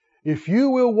 If you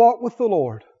will walk with the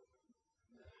Lord,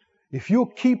 if you'll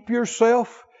keep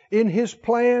yourself in His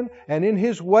plan and in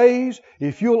His ways,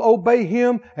 if you'll obey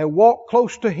Him and walk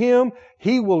close to Him,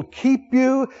 He will keep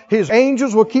you. His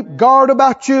angels will keep guard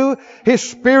about you. His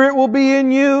Spirit will be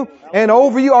in you and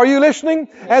over you. Are you listening?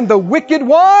 And the wicked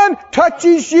one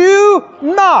touches you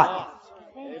not.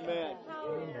 Amen.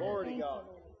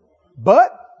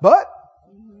 But,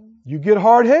 you get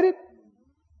hard-headed.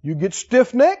 You get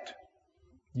stiff-necked.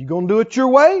 You're going to do it your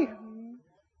way.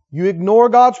 You ignore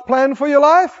God's plan for your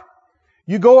life.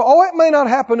 You go, oh, it may not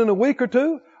happen in a week or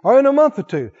 2 or in a month or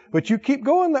 2, but you keep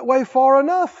going that way far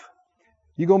enough,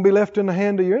 you're going to be left in the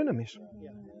hand of your enemies.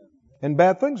 And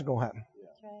bad things are going to happen.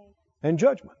 And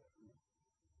judgment.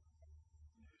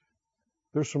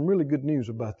 There's some really good news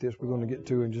about this we're going to get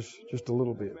to in just a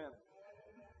little bit.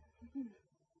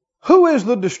 Who is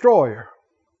the destroyer?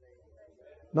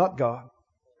 Not God.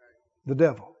 The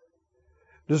devil.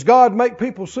 Does God make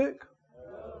people sick?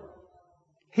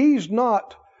 He's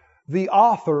not the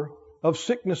author of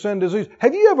sickness and disease.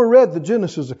 Have you ever read the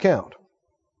Genesis account?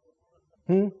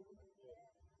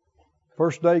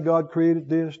 First day God created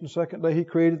this, and the second day He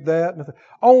created that.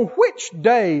 On which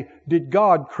day did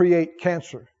God create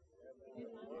cancer?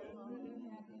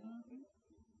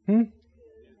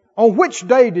 On which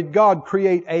day did God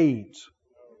create AIDS?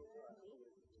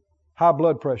 High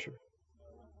blood pressure.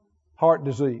 Heart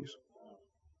disease.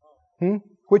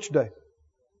 Which day?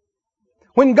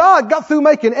 When God got through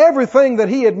making everything that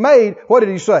He had made, what did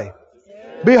He say?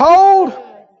 Behold,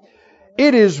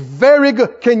 it is very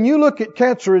good. Can you look at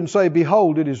cancer and say,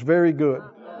 behold, it is very good?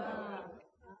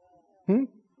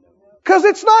 Because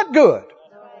it's not good.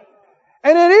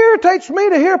 And it irritates me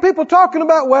to hear people talking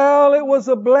about, well, it was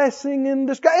a blessing in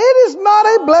disguise. It is not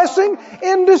a blessing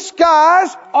in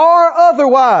disguise or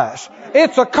otherwise.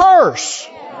 It's a curse.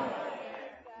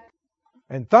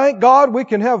 And thank God we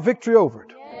can have victory over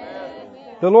it.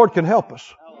 The Lord can help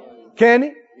us. Can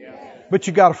He? But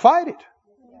you got to fight it.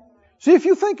 See, if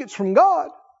you think it's from God,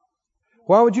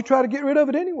 why would you try to get rid of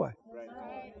it anyway?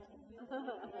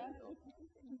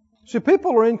 See,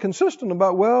 people are inconsistent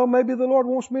about, well, maybe the Lord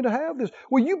wants me to have this.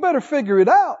 Well, you better figure it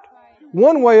out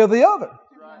one way or the other.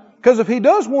 Because if He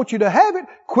does want you to have it,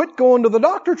 quit going to the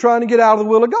doctor trying to get out of the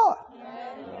will of God.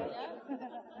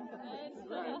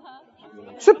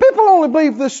 See, people only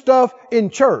believe this stuff in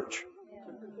church.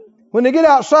 When they get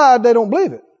outside, they don't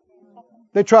believe it.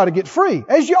 They try to get free,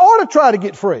 as you ought to try to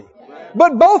get free.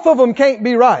 But both of them can't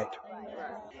be right.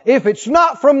 If it's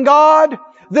not from God,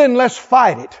 then let's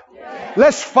fight it.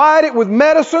 Let's fight it with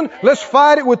medicine. Let's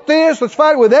fight it with this. Let's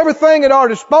fight it with everything at our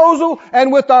disposal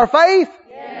and with our faith.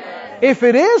 If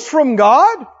it is from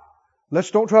God,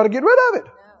 let's don't try to get rid of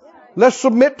it. Let's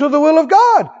submit to the will of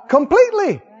God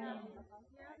completely.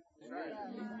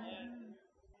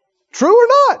 True or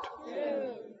not?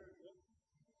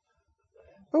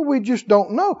 But we just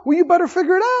don't know. Well, you better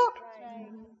figure it out.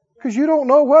 Because you don't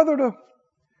know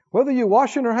whether you're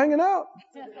washing or hanging out.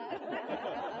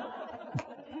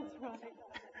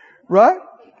 Right?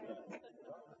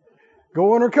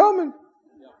 Going or coming.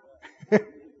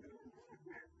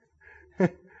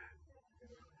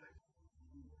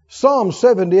 Psalm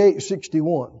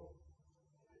 78:61.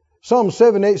 Psalm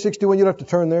 78:61, you don't have to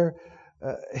turn there.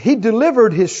 He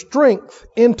delivered His strength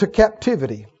into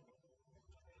captivity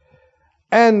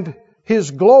and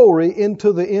His glory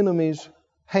into the enemy's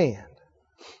hand.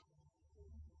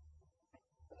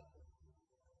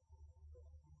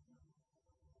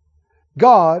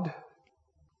 God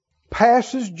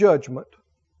passes judgment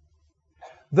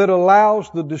that allows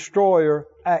the destroyer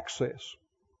access.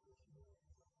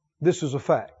 This is a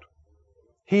fact.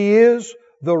 He is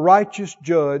the righteous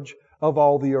judge of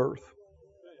all the earth.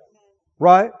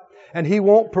 Right? And He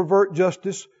won't pervert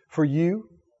justice for you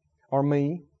or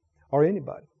me or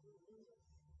anybody.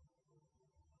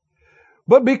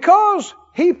 But because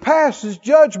He passes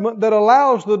judgment that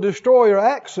allows the destroyer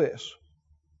access,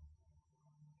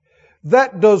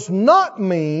 that does not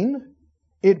mean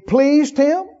it pleased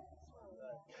Him,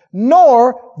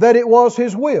 nor that it was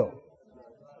His will.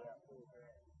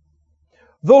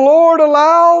 The Lord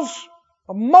allows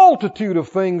a multitude of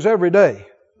things every day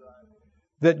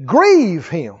that grieve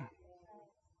Him.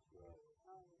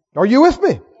 Are you with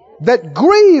me? That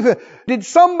grieve. Did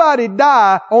somebody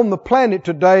die on the planet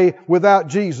today without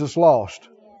Jesus lost?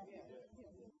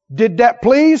 Did that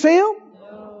please Him?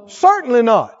 No. Certainly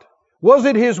not. Was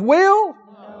it His will?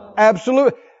 No.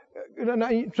 Absolutely.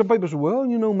 Some people say, well,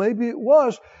 maybe it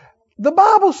was. The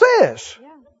Bible says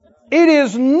it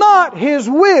is not His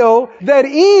will that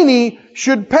any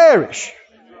should perish,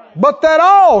 but that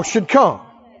all should come.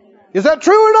 Is that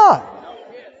true or not?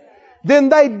 Then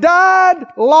they died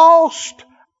lost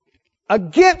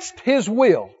against His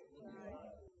will.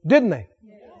 Didn't they?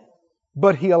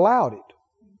 But He allowed it.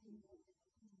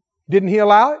 Didn't He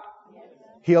allow it?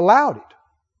 He allowed it.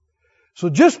 So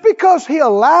just because He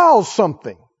allows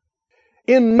something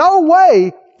in no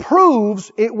way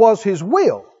proves it was His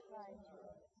will.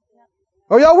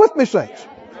 Are y'all with me, saints?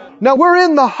 Now we're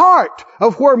in the heart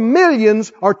of where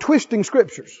millions are twisting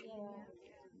scriptures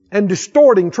and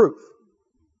distorting truth.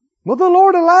 Well, the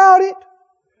Lord allowed it.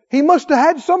 He must have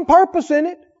had some purpose in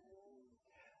it.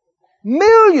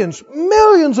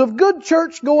 Millions of good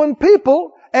church-going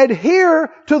people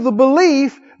adhere to the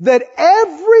belief that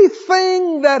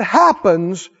everything that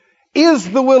happens is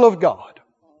the will of God.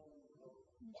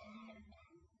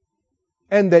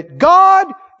 And that God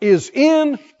is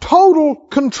in total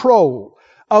control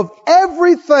of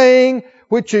everything,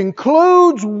 which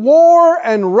includes war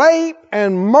and rape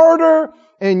and murder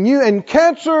and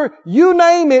cancer, you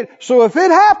name it. So if it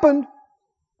happened,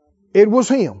 it was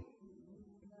Him.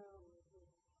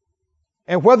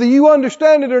 And whether you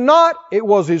understand it or not, it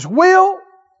was His will.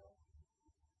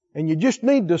 And you just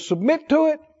need to submit to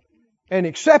it and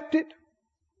accept it.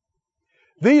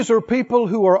 These are people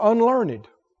who are unlearned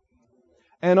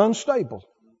and unstable,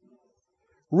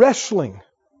 wrestling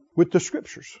with the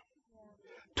Scriptures,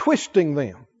 twisting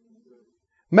them,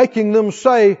 making them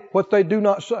say what they do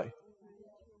not say.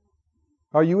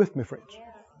 Are you with me, friends?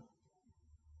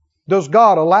 Does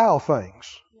God allow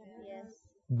things?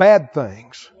 Bad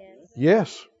things?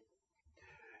 Yes.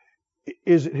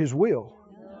 Is it His will?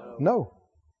 No.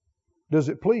 Does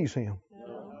it please Him?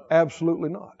 Absolutely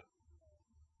not.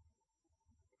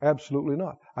 Absolutely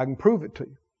not. I can prove it to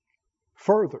you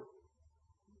further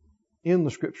in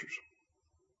the Scriptures.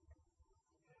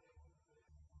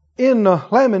 In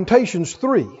Lamentations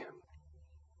 3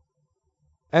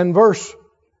 and verse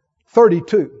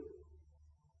 32,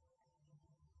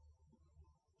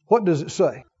 what does it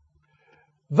say?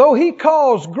 Though He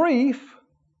cause grief,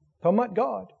 talking about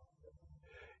God,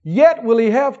 yet will He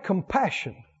have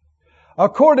compassion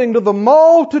according to the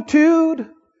multitude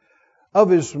of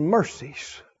His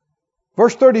mercies.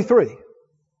 Verse 33.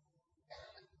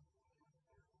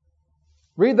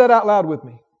 Read that out loud with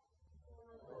me.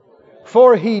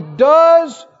 For He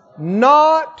does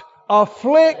not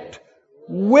afflict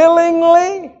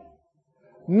willingly,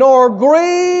 nor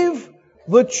grieve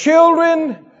the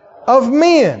children of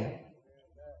men.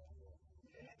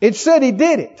 It said He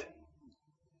did it,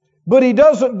 but He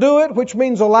doesn't do it, which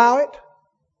means allow it,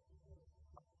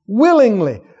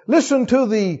 willingly. Listen to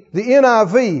the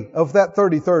NIV of that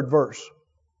 33rd verse.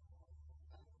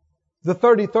 The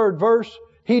 33rd verse,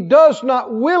 He does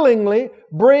not willingly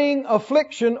bring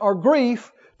affliction or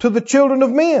grief to the children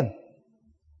of men.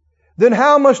 Then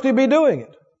how must He be doing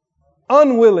it?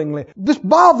 Unwillingly. This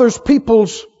bothers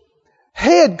people's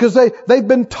head because they've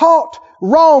been taught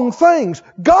wrong things.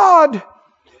 God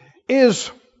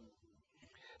is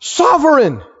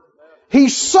sovereign.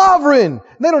 He's sovereign.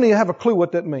 They don't even have a clue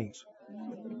what that means.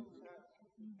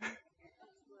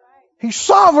 He's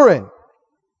sovereign.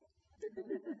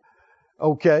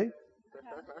 Okay.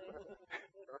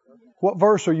 What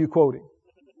verse are you quoting?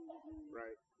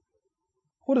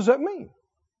 What does that mean?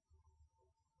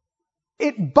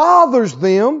 It bothers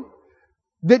them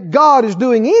that God is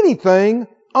doing anything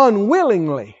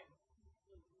unwillingly.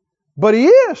 But He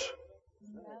is.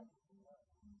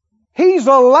 He's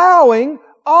allowing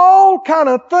all kind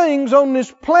of things on this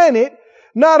planet.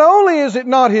 Not only is it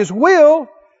not His will,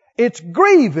 it's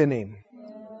grieving Him.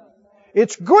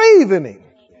 It's grieving Him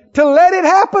to let it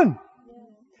happen.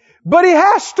 But He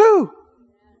has to.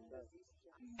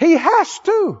 He has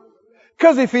to.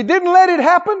 Because if He didn't let it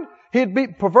happen, He'd be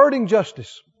perverting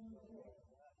justice.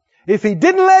 If He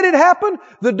didn't let it happen,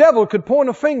 the devil could point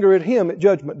a finger at Him at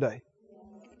Judgment Day.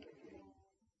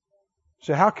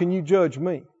 So how can you judge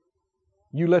me?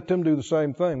 You let them do the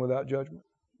same thing without judgment.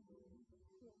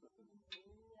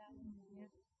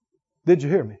 Did you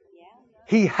hear me?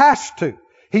 He has to.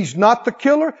 He's not the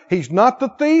killer. He's not the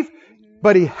thief.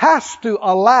 But He has to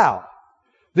allow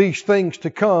these things to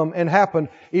come and happen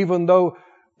even though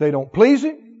they don't please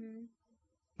Him.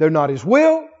 They're not His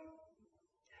will.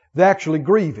 They actually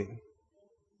grieve Him.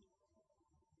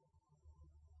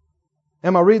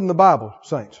 Am I reading the Bible,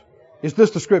 saints? Is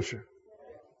this the Scripture?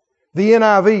 The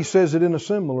NIV says it in a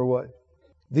similar way.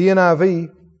 The NIV,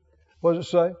 what does it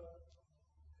say?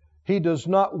 He does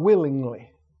not willingly.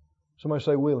 Somebody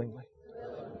say willingly.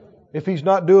 If He's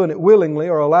not doing it willingly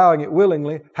or allowing it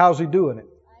willingly, how's He doing it?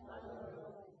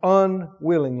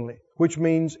 Unwillingly, which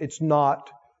means it's not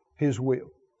His will.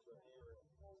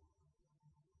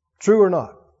 True or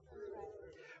not?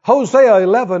 Hosea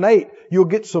 11:8, you'll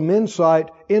get some insight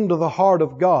into the heart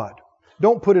of God.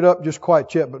 Don't put it up just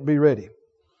quite yet, but be ready.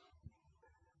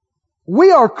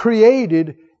 We are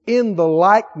created in the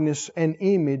likeness and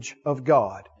image of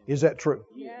God. Is that true?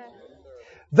 Yes.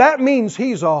 That means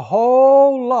He's a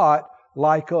whole lot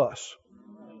like us.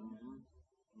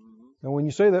 Now when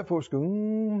you say that, folks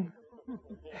go,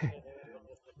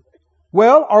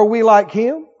 Well, are we like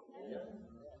Him?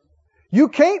 You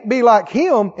can't be like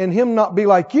Him and Him not be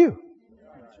like you.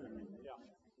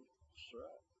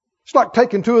 It's like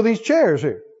taking two of these chairs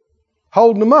here,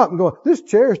 holding them up and going, this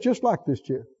chair is just like this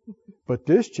chair. But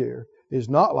this chair is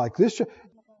not like this chair.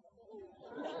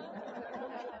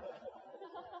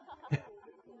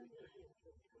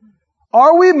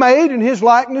 Are we made in His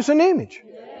likeness and image?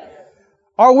 Yes.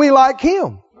 Are we like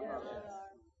Him? Yes.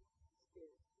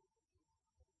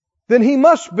 Then He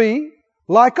must be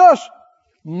like us,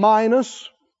 minus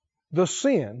the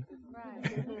sin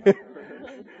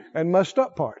and messed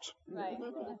up parts. Right.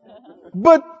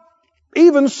 But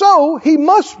even so, He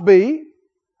must be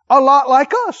a lot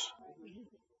like us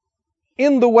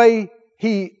in the way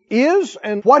He is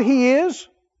and what He is.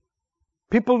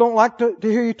 People don't like to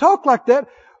hear you talk like that,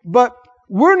 but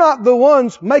we're not the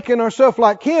ones making ourselves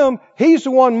like Him. He's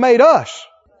the one made us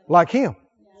like Him.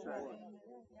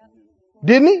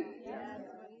 Didn't He?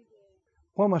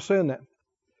 Why am I saying that?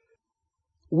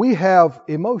 We have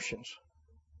emotions.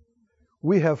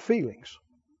 We have feelings.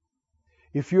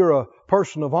 If you're a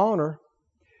person of honor,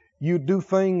 you do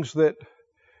things that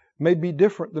may be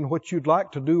different than what you'd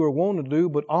like to do or want to do,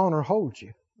 but honor holds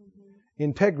you.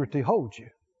 Integrity holds you.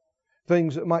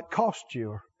 Things that might cost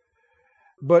you.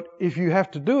 But if you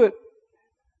have to do it,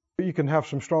 you can have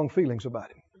some strong feelings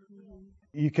about it.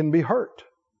 You can be hurt.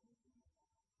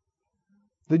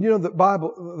 Then you know the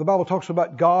Bible talks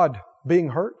about God being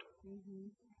hurt.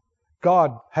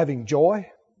 God having joy.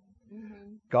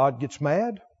 God gets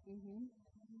mad.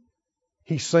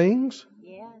 He sings.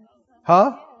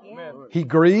 Huh? He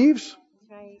grieves.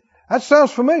 That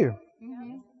sounds familiar.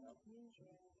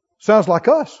 Sounds like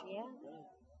us.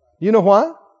 You know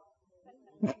why?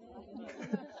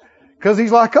 Because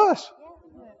He's like us.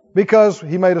 Because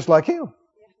He made us like Him.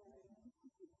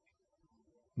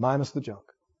 Minus the junk.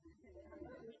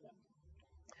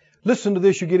 Listen to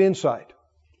this, you get insight.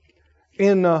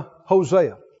 In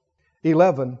Hosea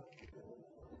 11.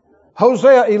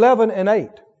 Hosea 11 and 8.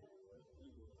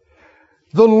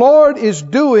 The Lord is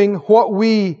doing what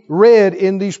we read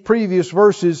in these previous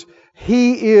verses.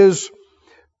 He is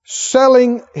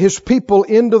selling His people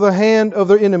into the hand of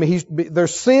their enemy. Their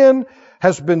sin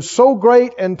has been so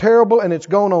great and terrible, and it's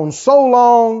gone on so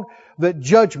long that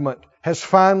judgment has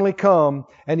finally come,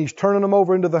 and He's turning them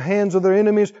over into the hands of their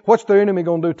enemies. What's their enemy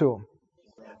going to do to them?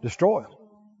 Destroy them.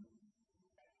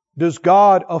 Does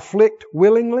God afflict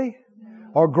willingly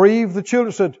or grieve the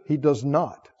children? Said He does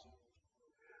not.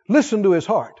 Listen to His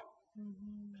heart.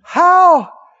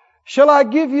 How shall I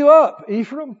give you up,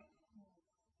 Ephraim?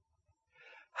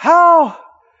 How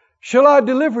shall I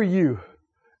deliver you,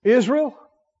 Israel?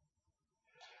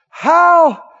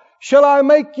 How shall I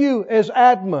make you as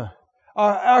Admah?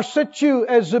 Or set you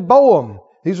as Zeboam?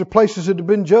 These are places that have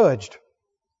been judged.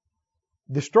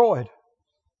 Destroyed.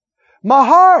 My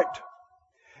heart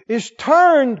is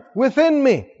turned within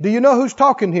me. Do you know who's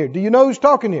talking here? Do you know who's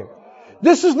talking here?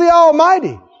 This is the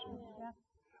Almighty.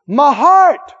 My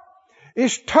heart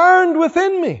is turned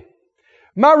within me.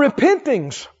 My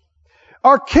repentings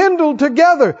are kindled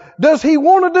together. Does He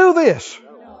want to do this?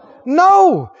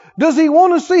 No. Does He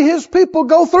want to see His people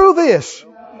go through this?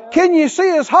 Can you see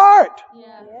His heart?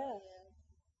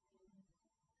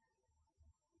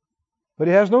 But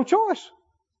He has no choice.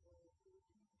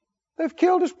 They've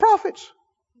killed His prophets.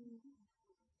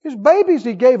 His babies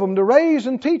He gave them to raise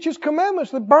and teach His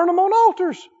commandments. They burn them on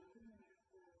altars.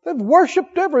 They've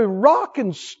worshipped every rock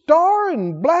and star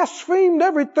and blasphemed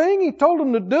everything He told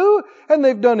them to do. And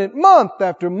they've done it month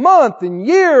after month and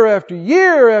year after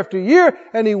year after year.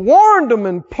 And He warned them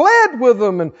and pled with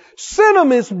them and sent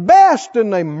them His best,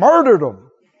 and they murdered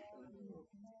them.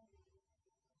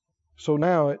 So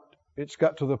now it's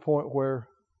got to the point where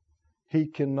He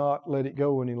cannot let it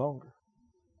go any longer.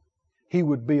 He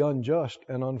would be unjust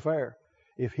and unfair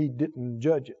if He didn't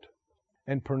judge it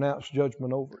and pronounce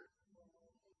judgment over it.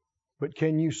 But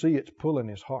can you see it's pulling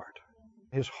His heart?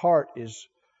 His heart is,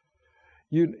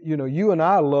 you know, you and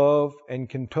I love and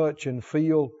can touch and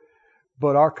feel,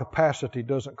 but our capacity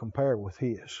doesn't compare with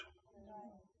His.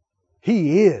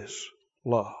 He is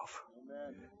love.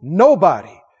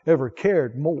 Nobody ever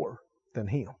cared more than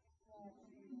Him,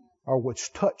 or was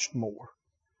touched more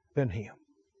than Him.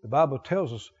 The Bible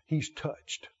tells us He's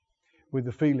touched with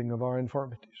the feeling of our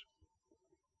infirmities.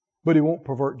 But He won't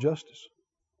pervert justice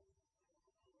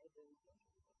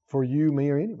for you, me,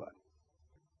 or anybody.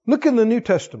 Look in the New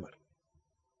Testament.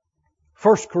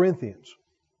 1 Corinthians.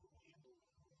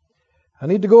 I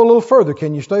need to go a little further.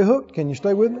 Can you stay hooked? Can you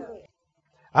stay with me?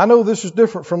 I know this is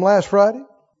different from last Friday,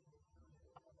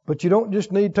 but you don't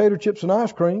just need tater chips and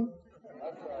ice cream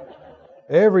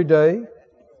every day.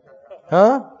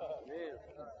 Huh?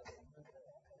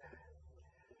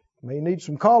 May need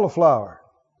some cauliflower,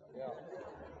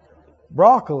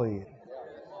 broccoli,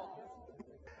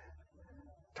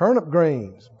 turnip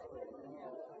greens.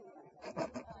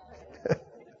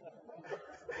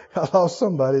 I lost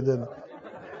somebody, didn't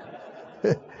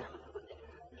I?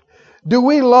 Do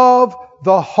we love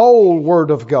the whole Word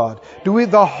of God?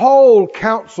 The whole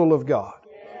counsel of God?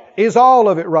 Is all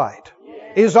of it right?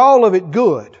 Is all of it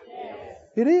good?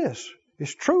 It is.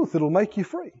 It's truth. It'll make you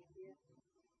free.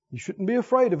 You shouldn't be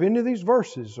afraid of any of these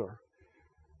verses or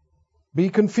be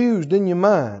confused in your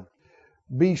mind.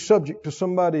 Be subject to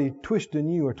somebody twisting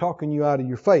you or talking you out of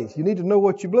your faith. You need to know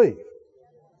what you believe.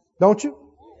 Don't you?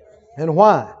 And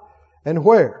why? And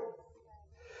where?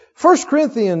 1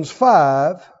 Corinthians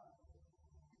 5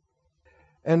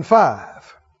 and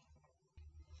 5.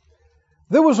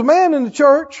 There was a man in the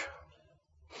church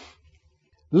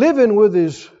living with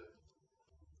his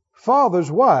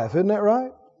father's wife. Isn't that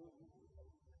right?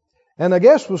 And I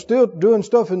guess was still doing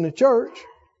stuff in the church.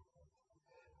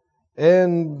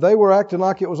 And they were acting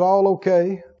like it was all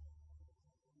okay.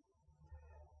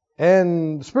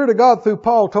 And the Spirit of God through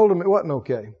Paul told them it wasn't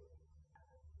okay.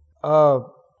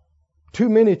 Too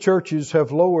many churches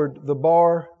have lowered the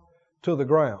bar to the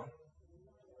ground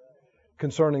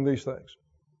concerning these things.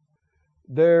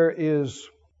 There is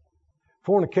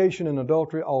fornication and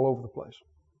adultery all over the place.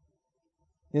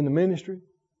 In the ministry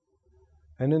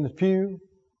and in the pew.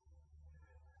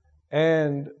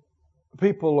 And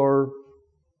people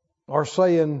are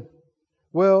saying,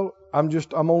 well,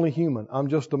 I'm only human. I'm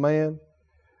just a man.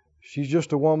 She's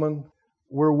just a woman.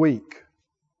 We're weak.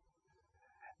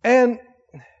 And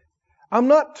I'm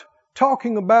not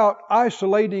talking about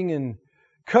isolating and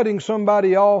cutting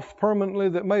somebody off permanently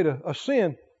that made a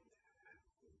sin,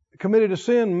 committed a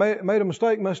sin, made a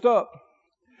mistake, messed up.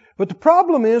 But the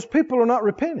problem is people are not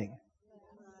repenting.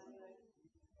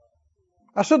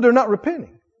 I said they're not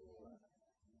repenting.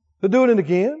 They're doing it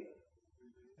again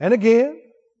and again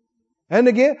and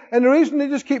again. And the reason they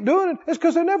just keep doing it is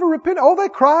because they never repented. Oh, they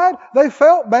cried. They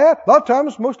felt bad. A lot of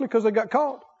times, mostly because they got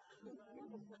caught.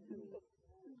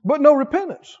 But no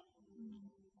repentance.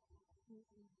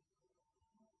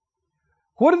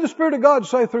 What did the Spirit of God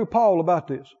say through Paul about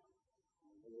this?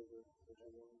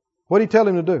 What did He tell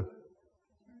him to do?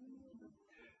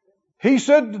 He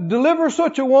said, deliver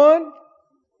such a one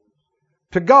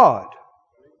to God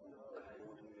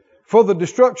for the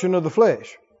destruction of the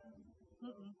flesh.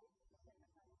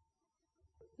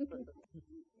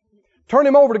 Turn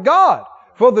him over to God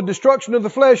for the destruction of the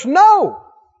flesh? No.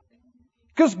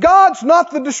 Because God's not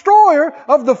the destroyer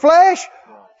of the flesh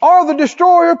or the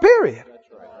destroyer, period.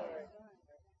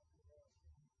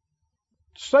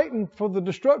 Satan for the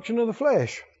destruction of the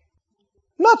flesh.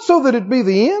 Not so that it be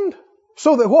the end.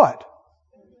 So that what?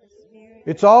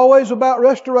 It's always about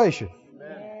restoration.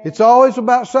 It's always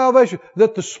about salvation.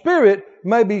 That the spirit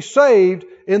may be saved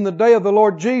in the day of the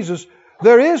Lord Jesus.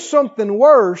 There is something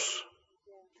worse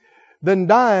than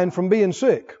dying from being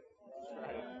sick.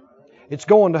 It's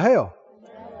going to hell.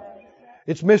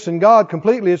 It's missing God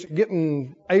completely. It's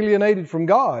getting alienated from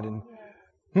God.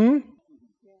 And,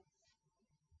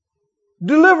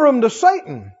 Deliver them to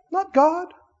Satan, not God.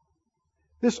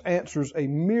 This answers a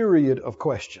myriad of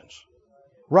questions.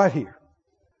 Right here.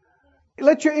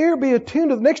 Let your ear be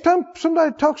attentive. Next time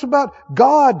somebody talks about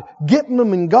God getting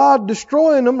them and God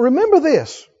destroying them, remember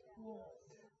this.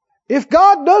 If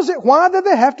God does it, why did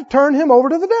they have to turn him over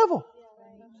to the devil?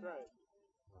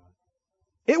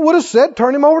 It would have said,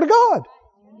 turn him over to God.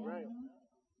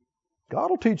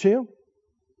 God will teach him.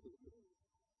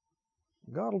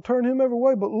 God will turn him every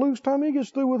way, but loose time he gets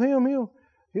through with him,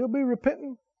 he'll be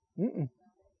repenting.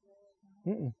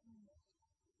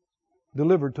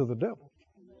 Delivered to the devil.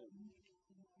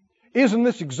 Isn't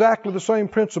this exactly the same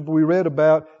principle we read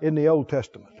about in the Old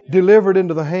Testament? Delivered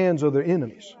into the hands of their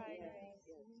enemies.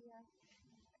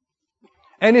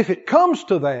 And if it comes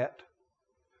to that,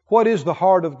 what is the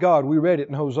heart of God? We read it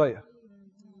in Hosea.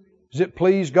 Does it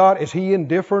please God? Is He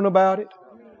indifferent about it?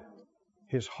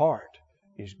 His heart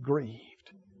is grieved.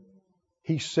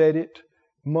 He said it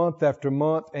month after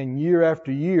month and year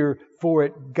after year, for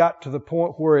it got to the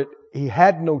point where He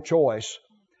had no choice.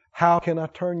 How can I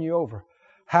turn you over?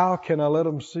 How can I let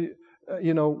them see,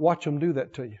 watch them do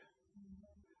that to you?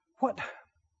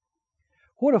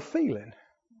 What a feeling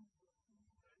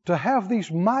to have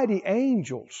these mighty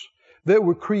angels that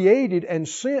were created and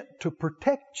sent to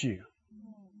protect you,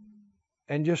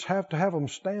 and just have to have them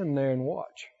stand there and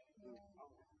watch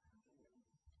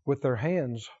with their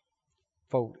hands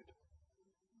folded.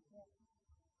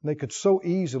 They could so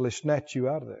easily snatch you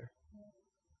out of there.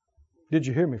 Did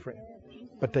you hear me, friend?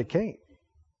 But they can't,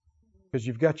 because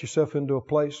you've got yourself into a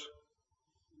place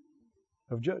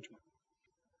of judgment.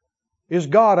 Is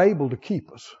God able to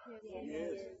keep us?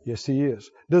 Yes, He is.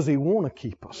 Does He want to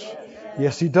keep us?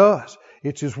 Yes, He does.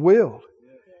 It's His will.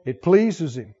 It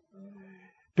pleases Him.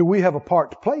 Do we have a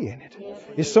part to play in it?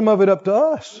 Is some of it up to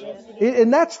us?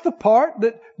 And that's the part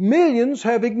that millions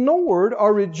have ignored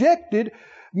or rejected.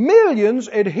 Millions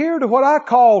adhere to what I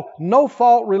call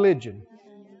no-fault religion.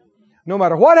 No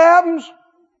matter what happens,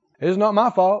 it's not my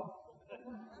fault.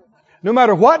 No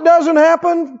matter what doesn't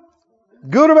happen,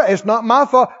 good or bad, it's not my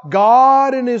fault.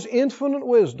 God in His infinite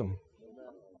wisdom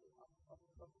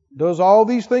does all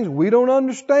these things we don't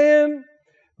understand,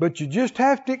 but you just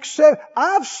have to accept.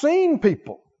 I've seen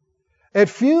people at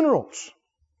funerals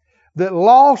that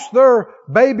lost their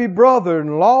baby brother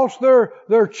and lost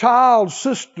their child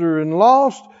sister and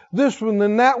lost this one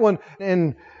and that one,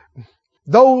 and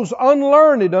Those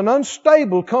unlearned and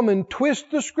unstable come and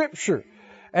twist the Scripture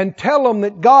and tell them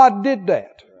that God did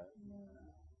that.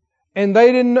 And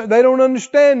they don't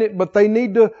understand it, but they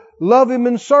need to love Him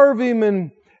and serve Him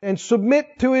and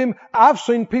submit to Him. I've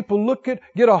seen people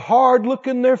get a hard look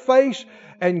in their face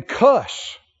and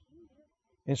cuss.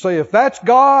 And say, if that's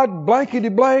God, blankety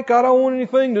blank, I don't want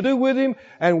anything to do with Him,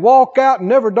 and walk out and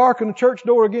never darken the church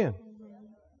door again.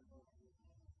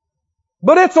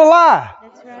 But it's a lie.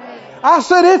 That's right. I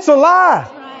said it's a lie.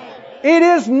 That's right. It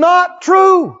is not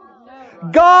true.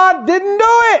 God didn't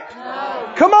do it.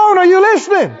 No. Come on, are you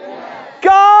listening?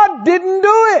 God didn't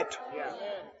do it.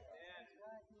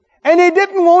 And He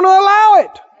didn't want to allow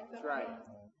it. That's right.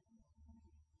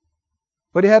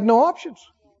 But He had no options.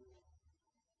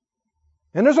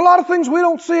 And there's a lot of things we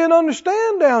don't see and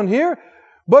understand down here.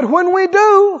 But when we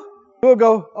do, we'll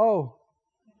go, oh,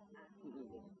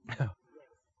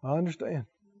 I understand.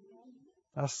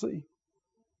 I see.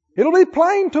 It'll be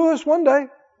plain to us one day.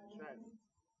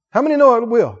 How many know it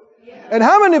will? And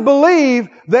how many believe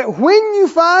that when you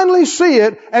finally see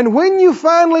it and when you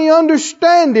finally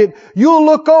understand it, you'll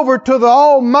look over to the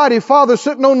Almighty Father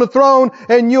sitting on the throne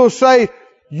and you'll say,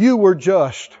 you were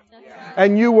just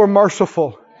and you were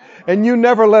merciful and you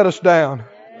never let us down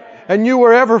and you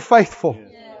were ever faithful.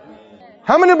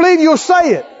 How many believe you'll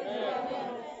say it?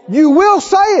 You will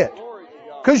say it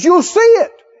because you'll see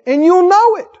it and you'll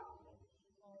know it.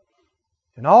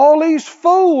 And all these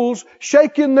fools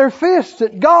shaking their fists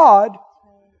at God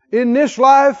in this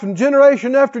life and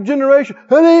generation after generation.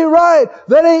 That ain't right.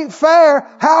 That ain't fair.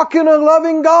 How can a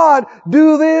loving God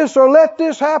do this or let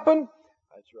this happen?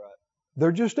 That's right.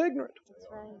 They're just ignorant.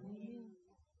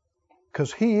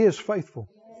 Because He is faithful.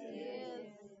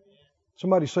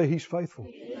 Somebody say He's faithful.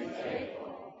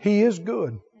 He is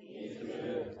good.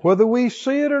 Whether we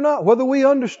see it or not, whether we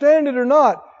understand it or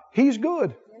not, He's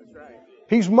good.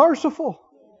 He's merciful.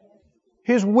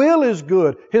 His will is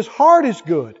good. His heart is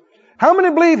good. How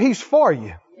many believe He's for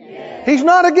you? Yes. He's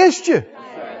not against you.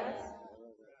 Yes.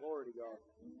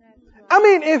 I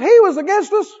mean, if He was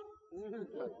against us,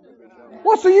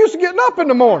 what's the use of getting up in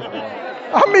the morning?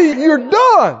 I mean, you're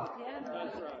done.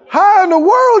 How in the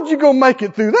world you going to make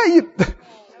it through that?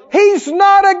 He's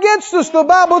not against us. The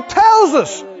Bible tells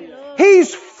us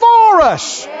He's for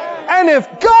us. And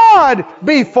if God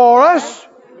be for us,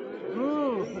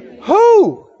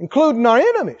 who? Including our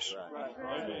enemies.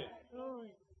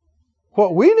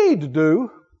 What we need to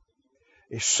do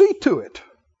is see to it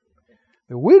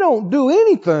that we don't do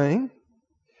anything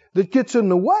that gets in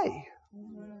the way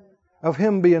of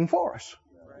Him being for us.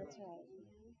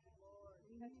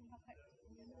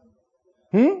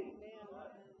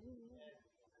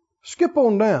 Skip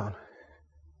on down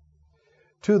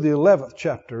to the 11th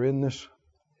chapter in this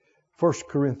 1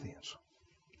 Corinthians.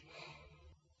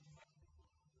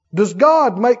 Does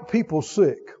God make people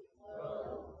sick?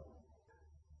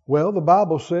 Well, the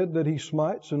Bible said that He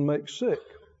smites and makes sick.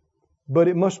 But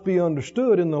it must be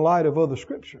understood in the light of other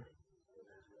Scripture.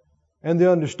 And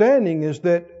the understanding is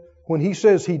that when He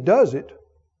says He does it,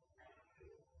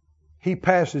 He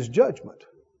passes judgment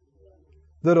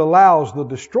that allows the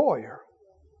destroyer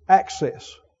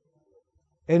access.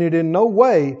 And it in no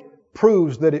way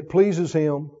proves that it pleases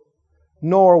Him,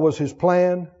 nor was His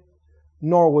plan,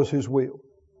 nor was His will.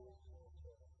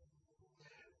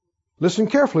 Listen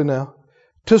carefully now.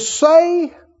 To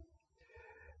say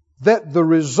that the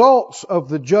results of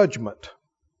the judgment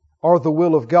are the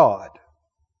will of God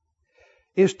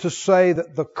is to say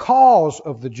that the cause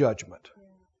of the judgment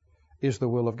is the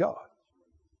will of God.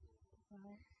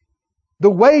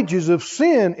 The wages of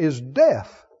sin is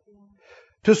death.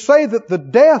 To say that the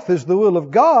death is the will of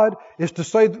God is to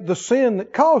say that the sin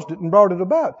that caused it and brought it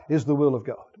about is the will of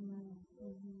God.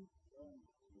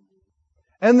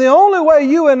 And the only way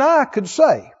you and I could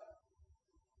say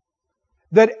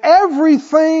that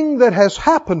everything that has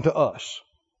happened to us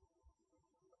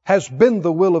has been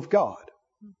the will of God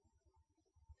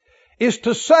is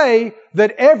to say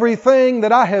that everything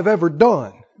that I have ever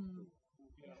done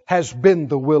has been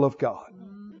the will of God.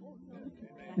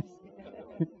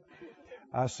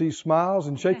 I see smiles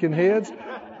and shaking heads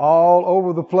all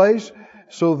over the place.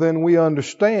 So then we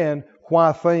understand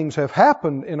why things have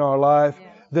happened in our life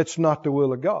that's not the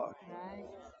will of God.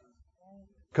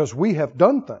 Because we have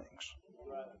done things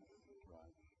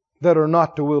that are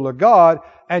not the will of God.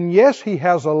 And yes, He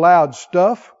has allowed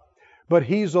stuff, but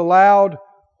He's allowed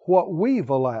what we've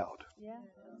allowed.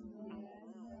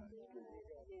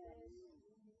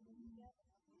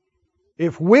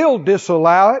 If we'll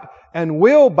disallow it and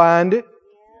we'll bind it,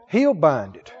 He'll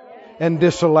bind it and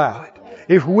disallow it.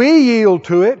 If we yield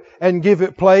to it and give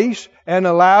it place and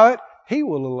allow it, He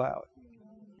will allow it.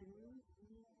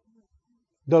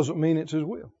 doesn't mean it's His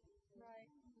will.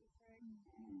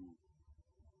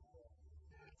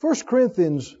 1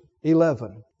 Corinthians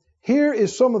 11. Here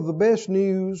is some of the best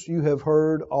news you have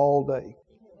heard all day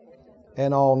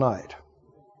and all night.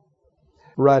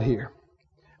 Right here.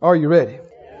 Are you ready?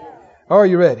 Are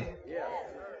you ready?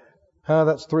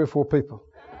 That's 3 or 4 people.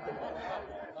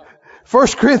 1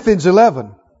 Corinthians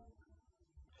 11.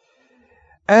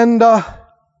 And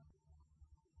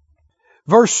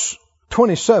verse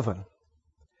 27.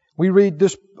 We read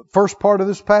this first part of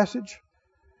this passage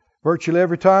virtually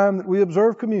every time that we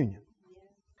observe communion.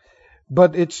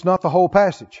 But it's not the whole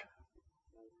passage,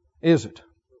 is it?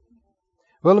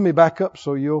 Well, let me back up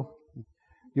so you'll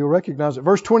recognize it.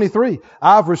 Verse 23,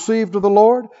 I've received of the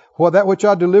Lord that which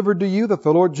I delivered to you, that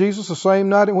the Lord Jesus, the same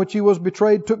night in which He was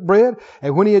betrayed, took bread,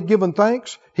 and when He had given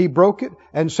thanks, He broke it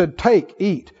and said, Take,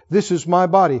 eat, this is my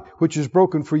body, which is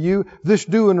broken for you. This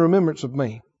do in remembrance of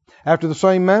me. After the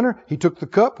same manner, He took the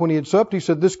cup. When He had supped, He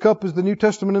said, This cup is the New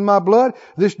Testament in my blood.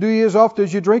 This do ye as often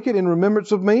as you drink it in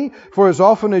remembrance of me. For as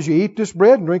often as you eat this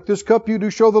bread and drink this cup, you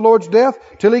do show the Lord's death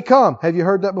till He come. Have you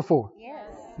heard that before?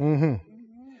 Yes.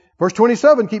 Verse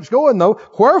 27 keeps going though.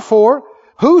 Wherefore,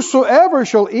 whosoever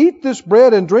shall eat this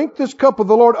bread and drink this cup of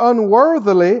the Lord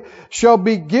unworthily shall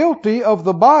be guilty of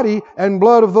the body and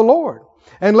blood of the Lord.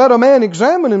 And let a man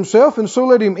examine himself, and so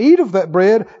let him eat of that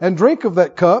bread and drink of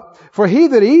that cup. For he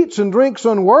that eats and drinks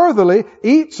unworthily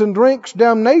eats and drinks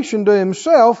damnation to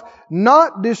himself,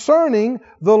 not discerning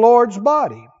the Lord's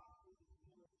body.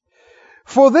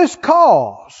 For this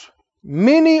cause,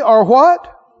 many are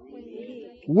what?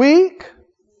 Weak.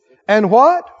 And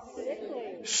what?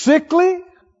 Sickly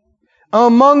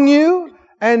among you,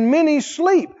 and many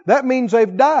sleep. That means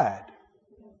they've died.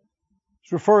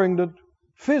 It's referring to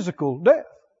physical death.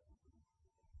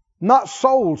 Not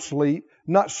soul sleep,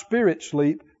 not spirit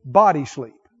sleep, body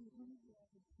sleep.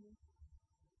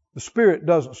 The spirit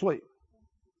doesn't sleep.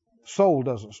 Soul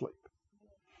doesn't sleep.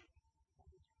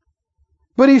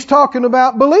 But he's talking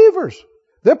about believers.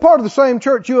 They're part of the same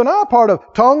church you and I are part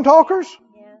of. Tongue talkers.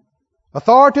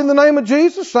 Authority in the name of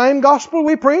Jesus. Same gospel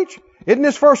we preach. Isn't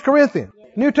this 1 Corinthians?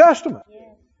 New Testament.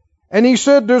 And he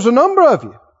said there's a number of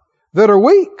you that are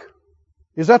weak.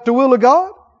 Is that the will of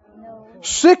God? No.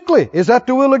 Sickly. Is that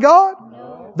the will of God?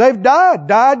 No. They've died.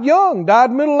 Died young.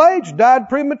 Died middle-aged. Died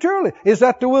prematurely. Is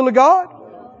that the will of God?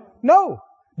 No.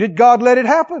 Did God let it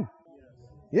happen?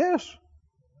 Yes.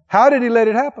 How did He let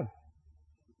it happen?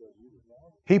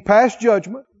 He passed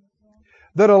judgment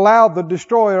that allowed the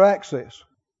destroyer access.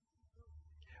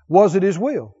 Was it His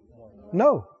will?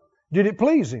 No. Did it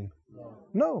please Him?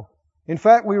 No. In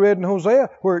fact, we read in Hosea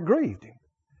where it grieved Him.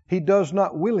 He does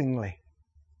not willingly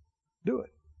do it.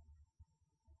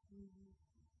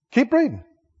 Keep reading.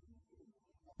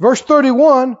 Verse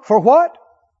 31, for what?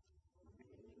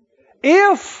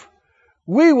 If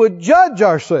we would judge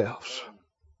ourselves,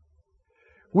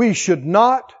 we should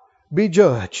not be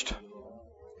judged.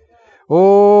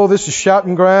 Oh, this is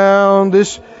shouting ground.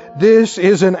 This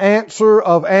is an answer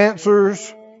of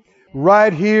answers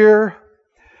right here.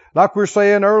 Like we were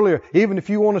saying earlier, even if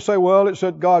you want to say, well, it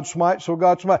said God smite, so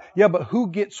God smite. Yeah, but who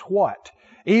gets what?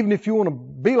 Even if you want to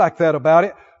be like that about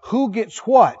it, who gets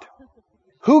what?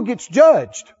 Who gets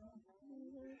judged?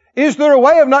 Is there a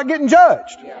way of not getting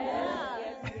judged?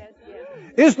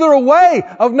 Is there a way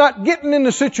of not getting in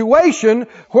a situation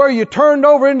where you're turned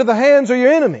over into the hands of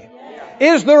your enemy?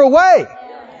 Is there a way?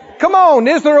 Come on,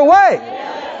 is there a way?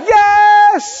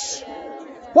 Yes!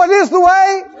 What is the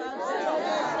way?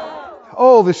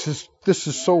 Oh, this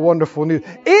is so wonderful news.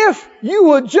 If you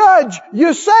would judge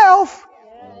yourself,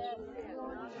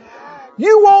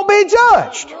 you won't be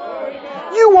judged.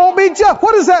 You won't be judged.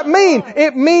 What does that mean?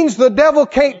 It means the devil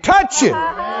can't touch you.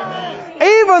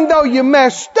 Even though you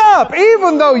messed up,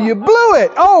 even though you blew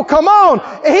it, oh, come on,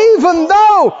 even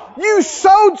though you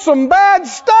sowed some bad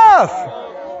stuff,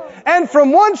 and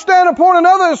from one standpoint or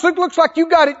another, it looks like you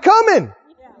got it coming.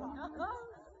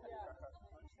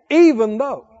 Even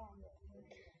though,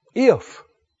 if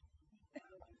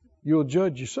you'll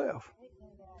judge yourself.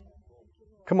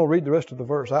 Come on, read the rest of the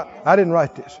verse. I didn't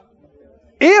write this.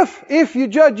 If you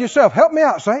judge yourself, help me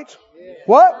out, saints.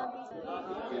 What?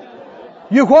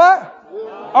 You what?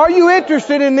 Are you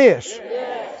interested in this?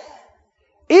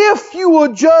 If you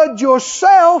will judge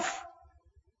yourself,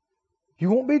 you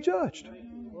won't be judged.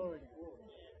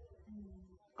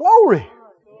 Glory.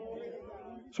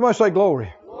 Somebody say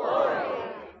glory.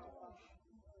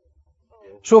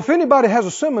 So if anybody has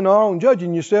a seminar on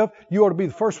judging yourself, you ought to be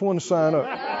the first one to sign up.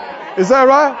 Is that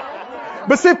right?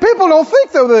 But see, people don't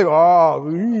think though. They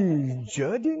go,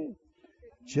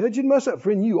 judging myself.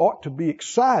 Friend, you ought to be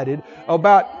excited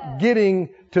about getting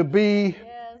to be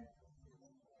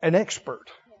an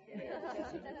expert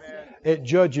at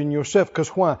judging yourself. Because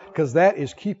why? Because that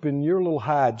is keeping your little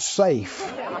hide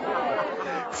safe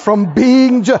from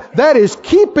being judged. That is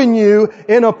keeping you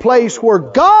in a place where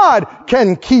God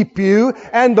can keep you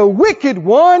and the wicked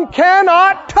one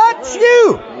cannot touch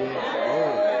you.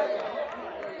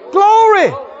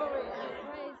 Glory!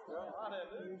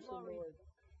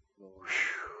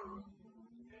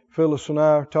 Phyllis and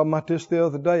I were talking about this the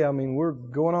other day. I mean, we're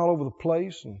going all over the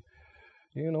place and,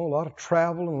 a lot of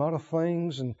travel and a lot of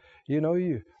things. And,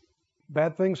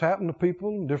 bad things happen to people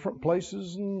in different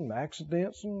places and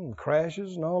accidents and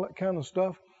crashes and all that kind of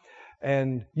stuff.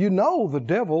 And the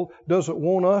devil doesn't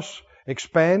want us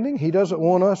expanding. He doesn't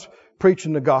want us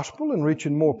preaching the gospel and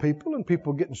reaching more people and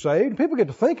people getting saved. People get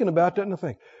to thinking about that and they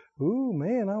think, ooh,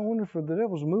 man, I wonder if the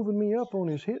devil's moving me up on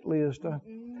his hit list.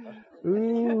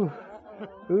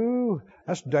 Ooh,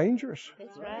 that's dangerous.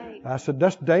 That's right. I said,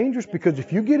 that's dangerous because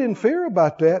if you get in fear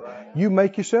about that, you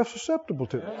make yourself susceptible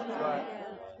to it.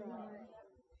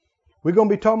 We're going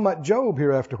to be talking about Job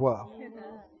here after a while.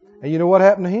 And you know what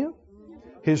happened to him?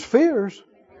 His fears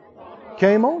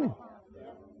came on him.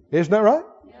 Isn't that right?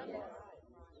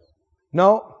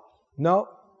 No.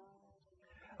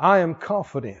 I am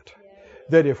confident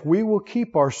that if we will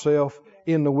keep ourselves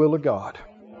in the will of God.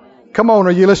 Come on,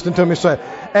 are you listening to me say?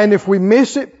 And if we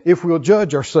miss it, if we'll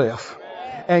judge ourselves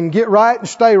and get right and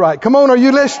stay right. Come on, are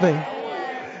you listening?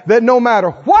 That no matter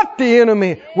what the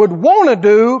enemy would want to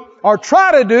do or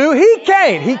try to do, he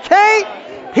can't. He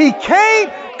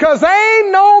can't because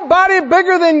ain't nobody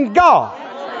bigger than God.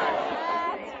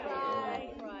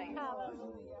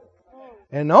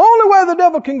 And the only way the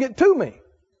devil can get to me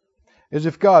is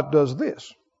if God does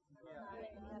this.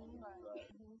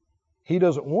 He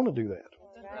doesn't want to do that.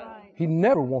 He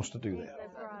never wants to do that.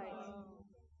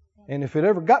 And if it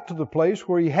ever got to the place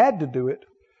where he had to do it,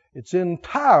 it's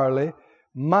entirely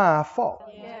my fault.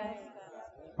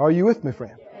 Are you with me,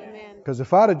 friend? Because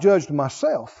if I'd have judged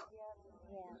myself,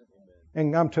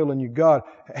 and I'm telling you, God,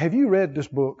 have you read this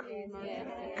book?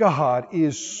 God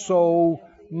is so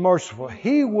merciful.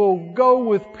 He will go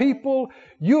with people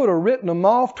you would have written them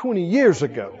off 20 years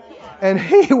ago. And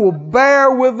He will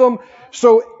bear with them.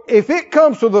 So if it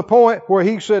comes to the point where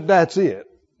He said that's it,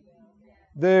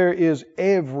 there is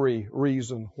every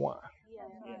reason why.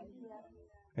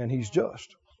 And He's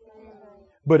just.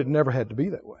 But it never had to be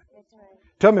that way.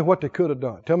 Tell me what they could have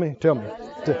done. Tell me.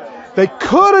 They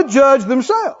could have judged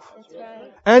themselves.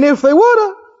 And if they would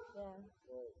have,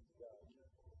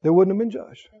 they wouldn't have been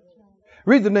judged.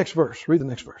 Read the next verse.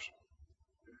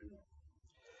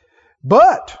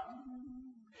 But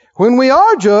when we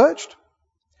are judged,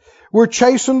 we're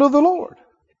chastened of the Lord,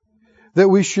 that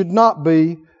we should not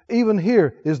be. Even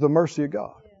here is the mercy of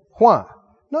God. Why?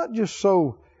 Not just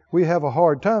so we have a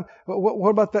hard time. What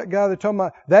about that guy they're talking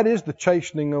about? That is the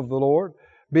chastening of the Lord,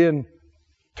 being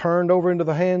turned over into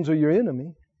the hands of your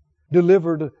enemy,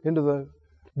 delivered into the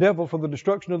devil for the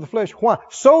destruction of the flesh. Why?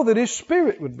 So that his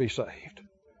spirit would be saved.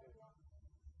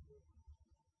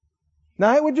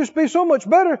 Now, it would just be so much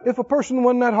better if a person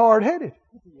wasn't that hard-headed.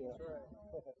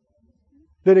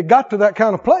 That it got to that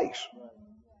kind of place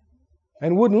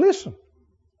and wouldn't listen.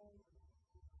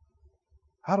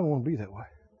 I don't want to be that way.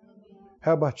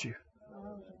 How about you?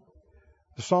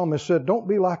 The psalmist said, don't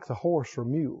be like the horse or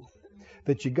mule,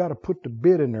 that you got to put the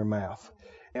bit in their mouth,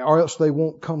 or else they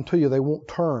won't come to you. They won't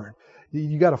turn.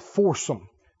 You got to force them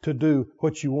to do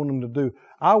what you want them to do.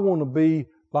 I want to be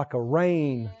like a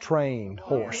rein-trained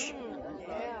horse.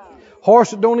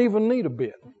 Horse that don't even need a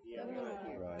bit.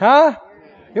 Huh?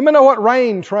 You may know what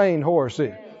rein-trained horse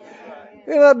is.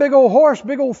 You know that big old horse,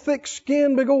 big old thick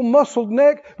skin, big old muscled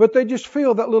neck, but they just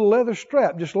feel that little leather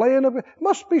strap just laying up. It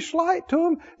must be slight to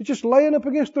them. It's just laying up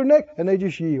against their neck, and they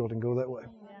just yield and go that way.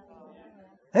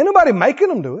 Ain't nobody making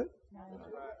them do it.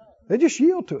 They just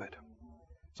yield to it.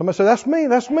 Somebody say, that's me.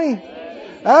 That's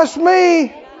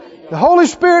me. The Holy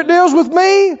Spirit deals with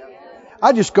me.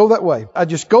 I just go that way.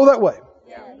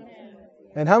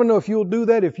 And how many know if you'll do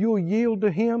that, if you'll yield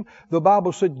to Him, the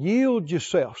Bible said, yield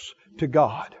yourselves to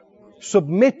God.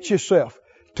 Submit yourself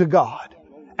to God.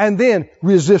 And then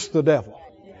resist the devil.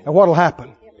 And what will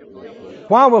happen?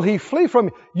 Why will he flee from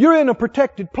you? You're in a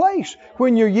protected place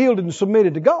when you're yielded and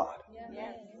submitted to God.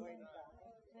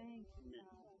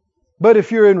 But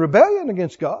if you're in rebellion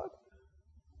against God,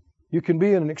 you can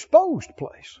be in an exposed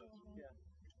place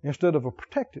instead of a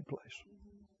protected place.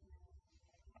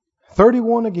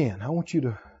 31 again. I want you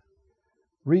to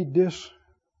read this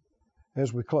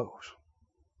as we close.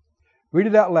 Read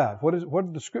it out loud. What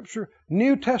did the Scripture,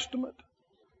 New Testament,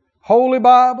 Holy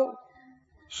Bible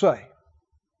say?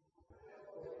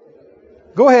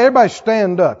 Go ahead, everybody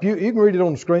stand up. You can read it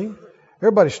on the screen.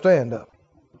 Everybody stand up.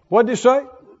 What did it say?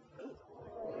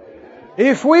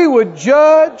 If we would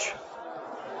judge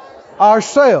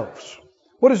ourselves.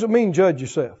 What does it mean, judge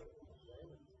yourself?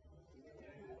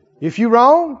 If you're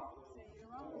wrong,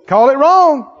 call it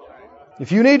wrong.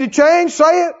 If you need to change,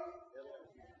 say it.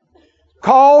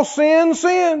 Call sin,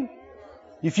 sin.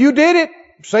 If you did it,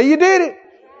 say you did it.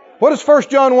 What does 1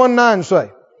 John 1:9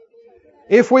 say?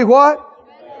 If we what?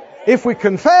 If we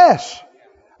confess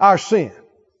our sin,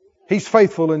 He's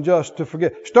faithful and just to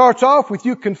forgive. Starts off with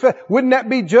you confess. Wouldn't that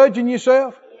be judging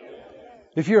yourself?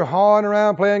 If you're hawing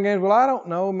around playing games, well, I don't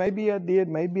know. Maybe I did.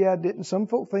 Maybe I didn't. Some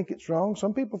folk think it's wrong.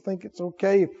 Some people think it's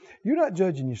okay. You're not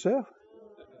judging yourself.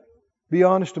 Be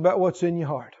honest about what's in your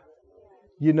heart.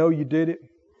 You know you did it.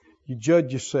 You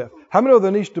judge yourself. How many know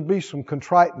there needs to be some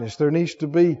contriteness? There needs to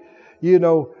be,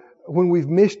 when we've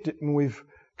missed it and we've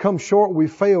come short,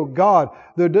 we've failed God.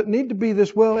 There doesn't need to be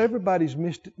this, well, everybody's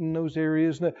missed it in those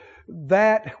areas.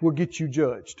 That will get you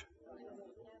judged.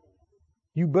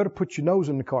 You better put your nose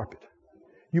in the carpet.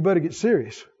 You better get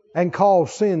serious and call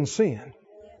sin, sin.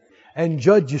 And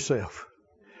judge yourself.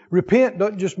 Repent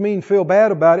doesn't just mean feel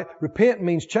bad about it. Repent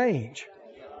means change.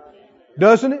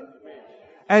 Doesn't it?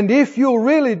 And if you'll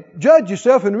really judge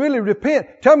yourself and really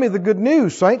repent, tell me the good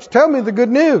news, saints. Tell me the good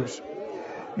news.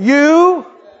 You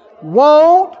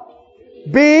won't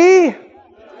be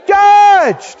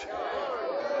judged.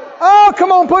 Oh,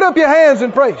 come on, put up your hands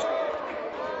and praise.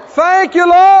 Thank you,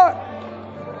 Lord.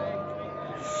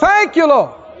 Thank you,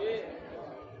 Lord.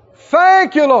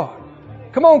 Thank you, Lord.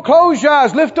 Come on, close your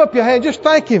eyes, lift up your hand. Just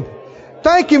thank Him.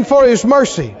 Thank Him for His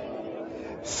mercy.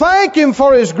 Thank Him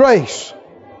for His grace.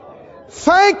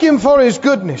 Thank Him for His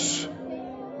goodness.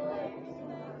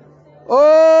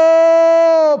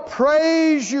 Oh,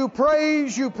 praise you,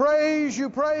 praise you, praise you,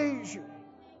 praise you.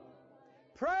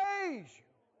 Praise you.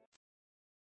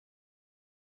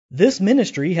 This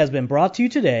ministry has been brought to you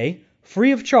today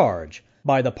free of charge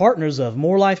by the partners of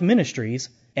More Life Ministries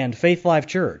and Faith Life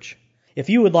Church. If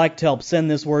you would like to help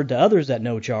send this word to others at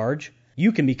no charge,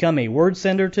 you can become a word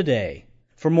sender today.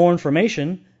 For more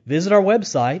information, visit our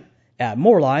website at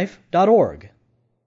morelife.org.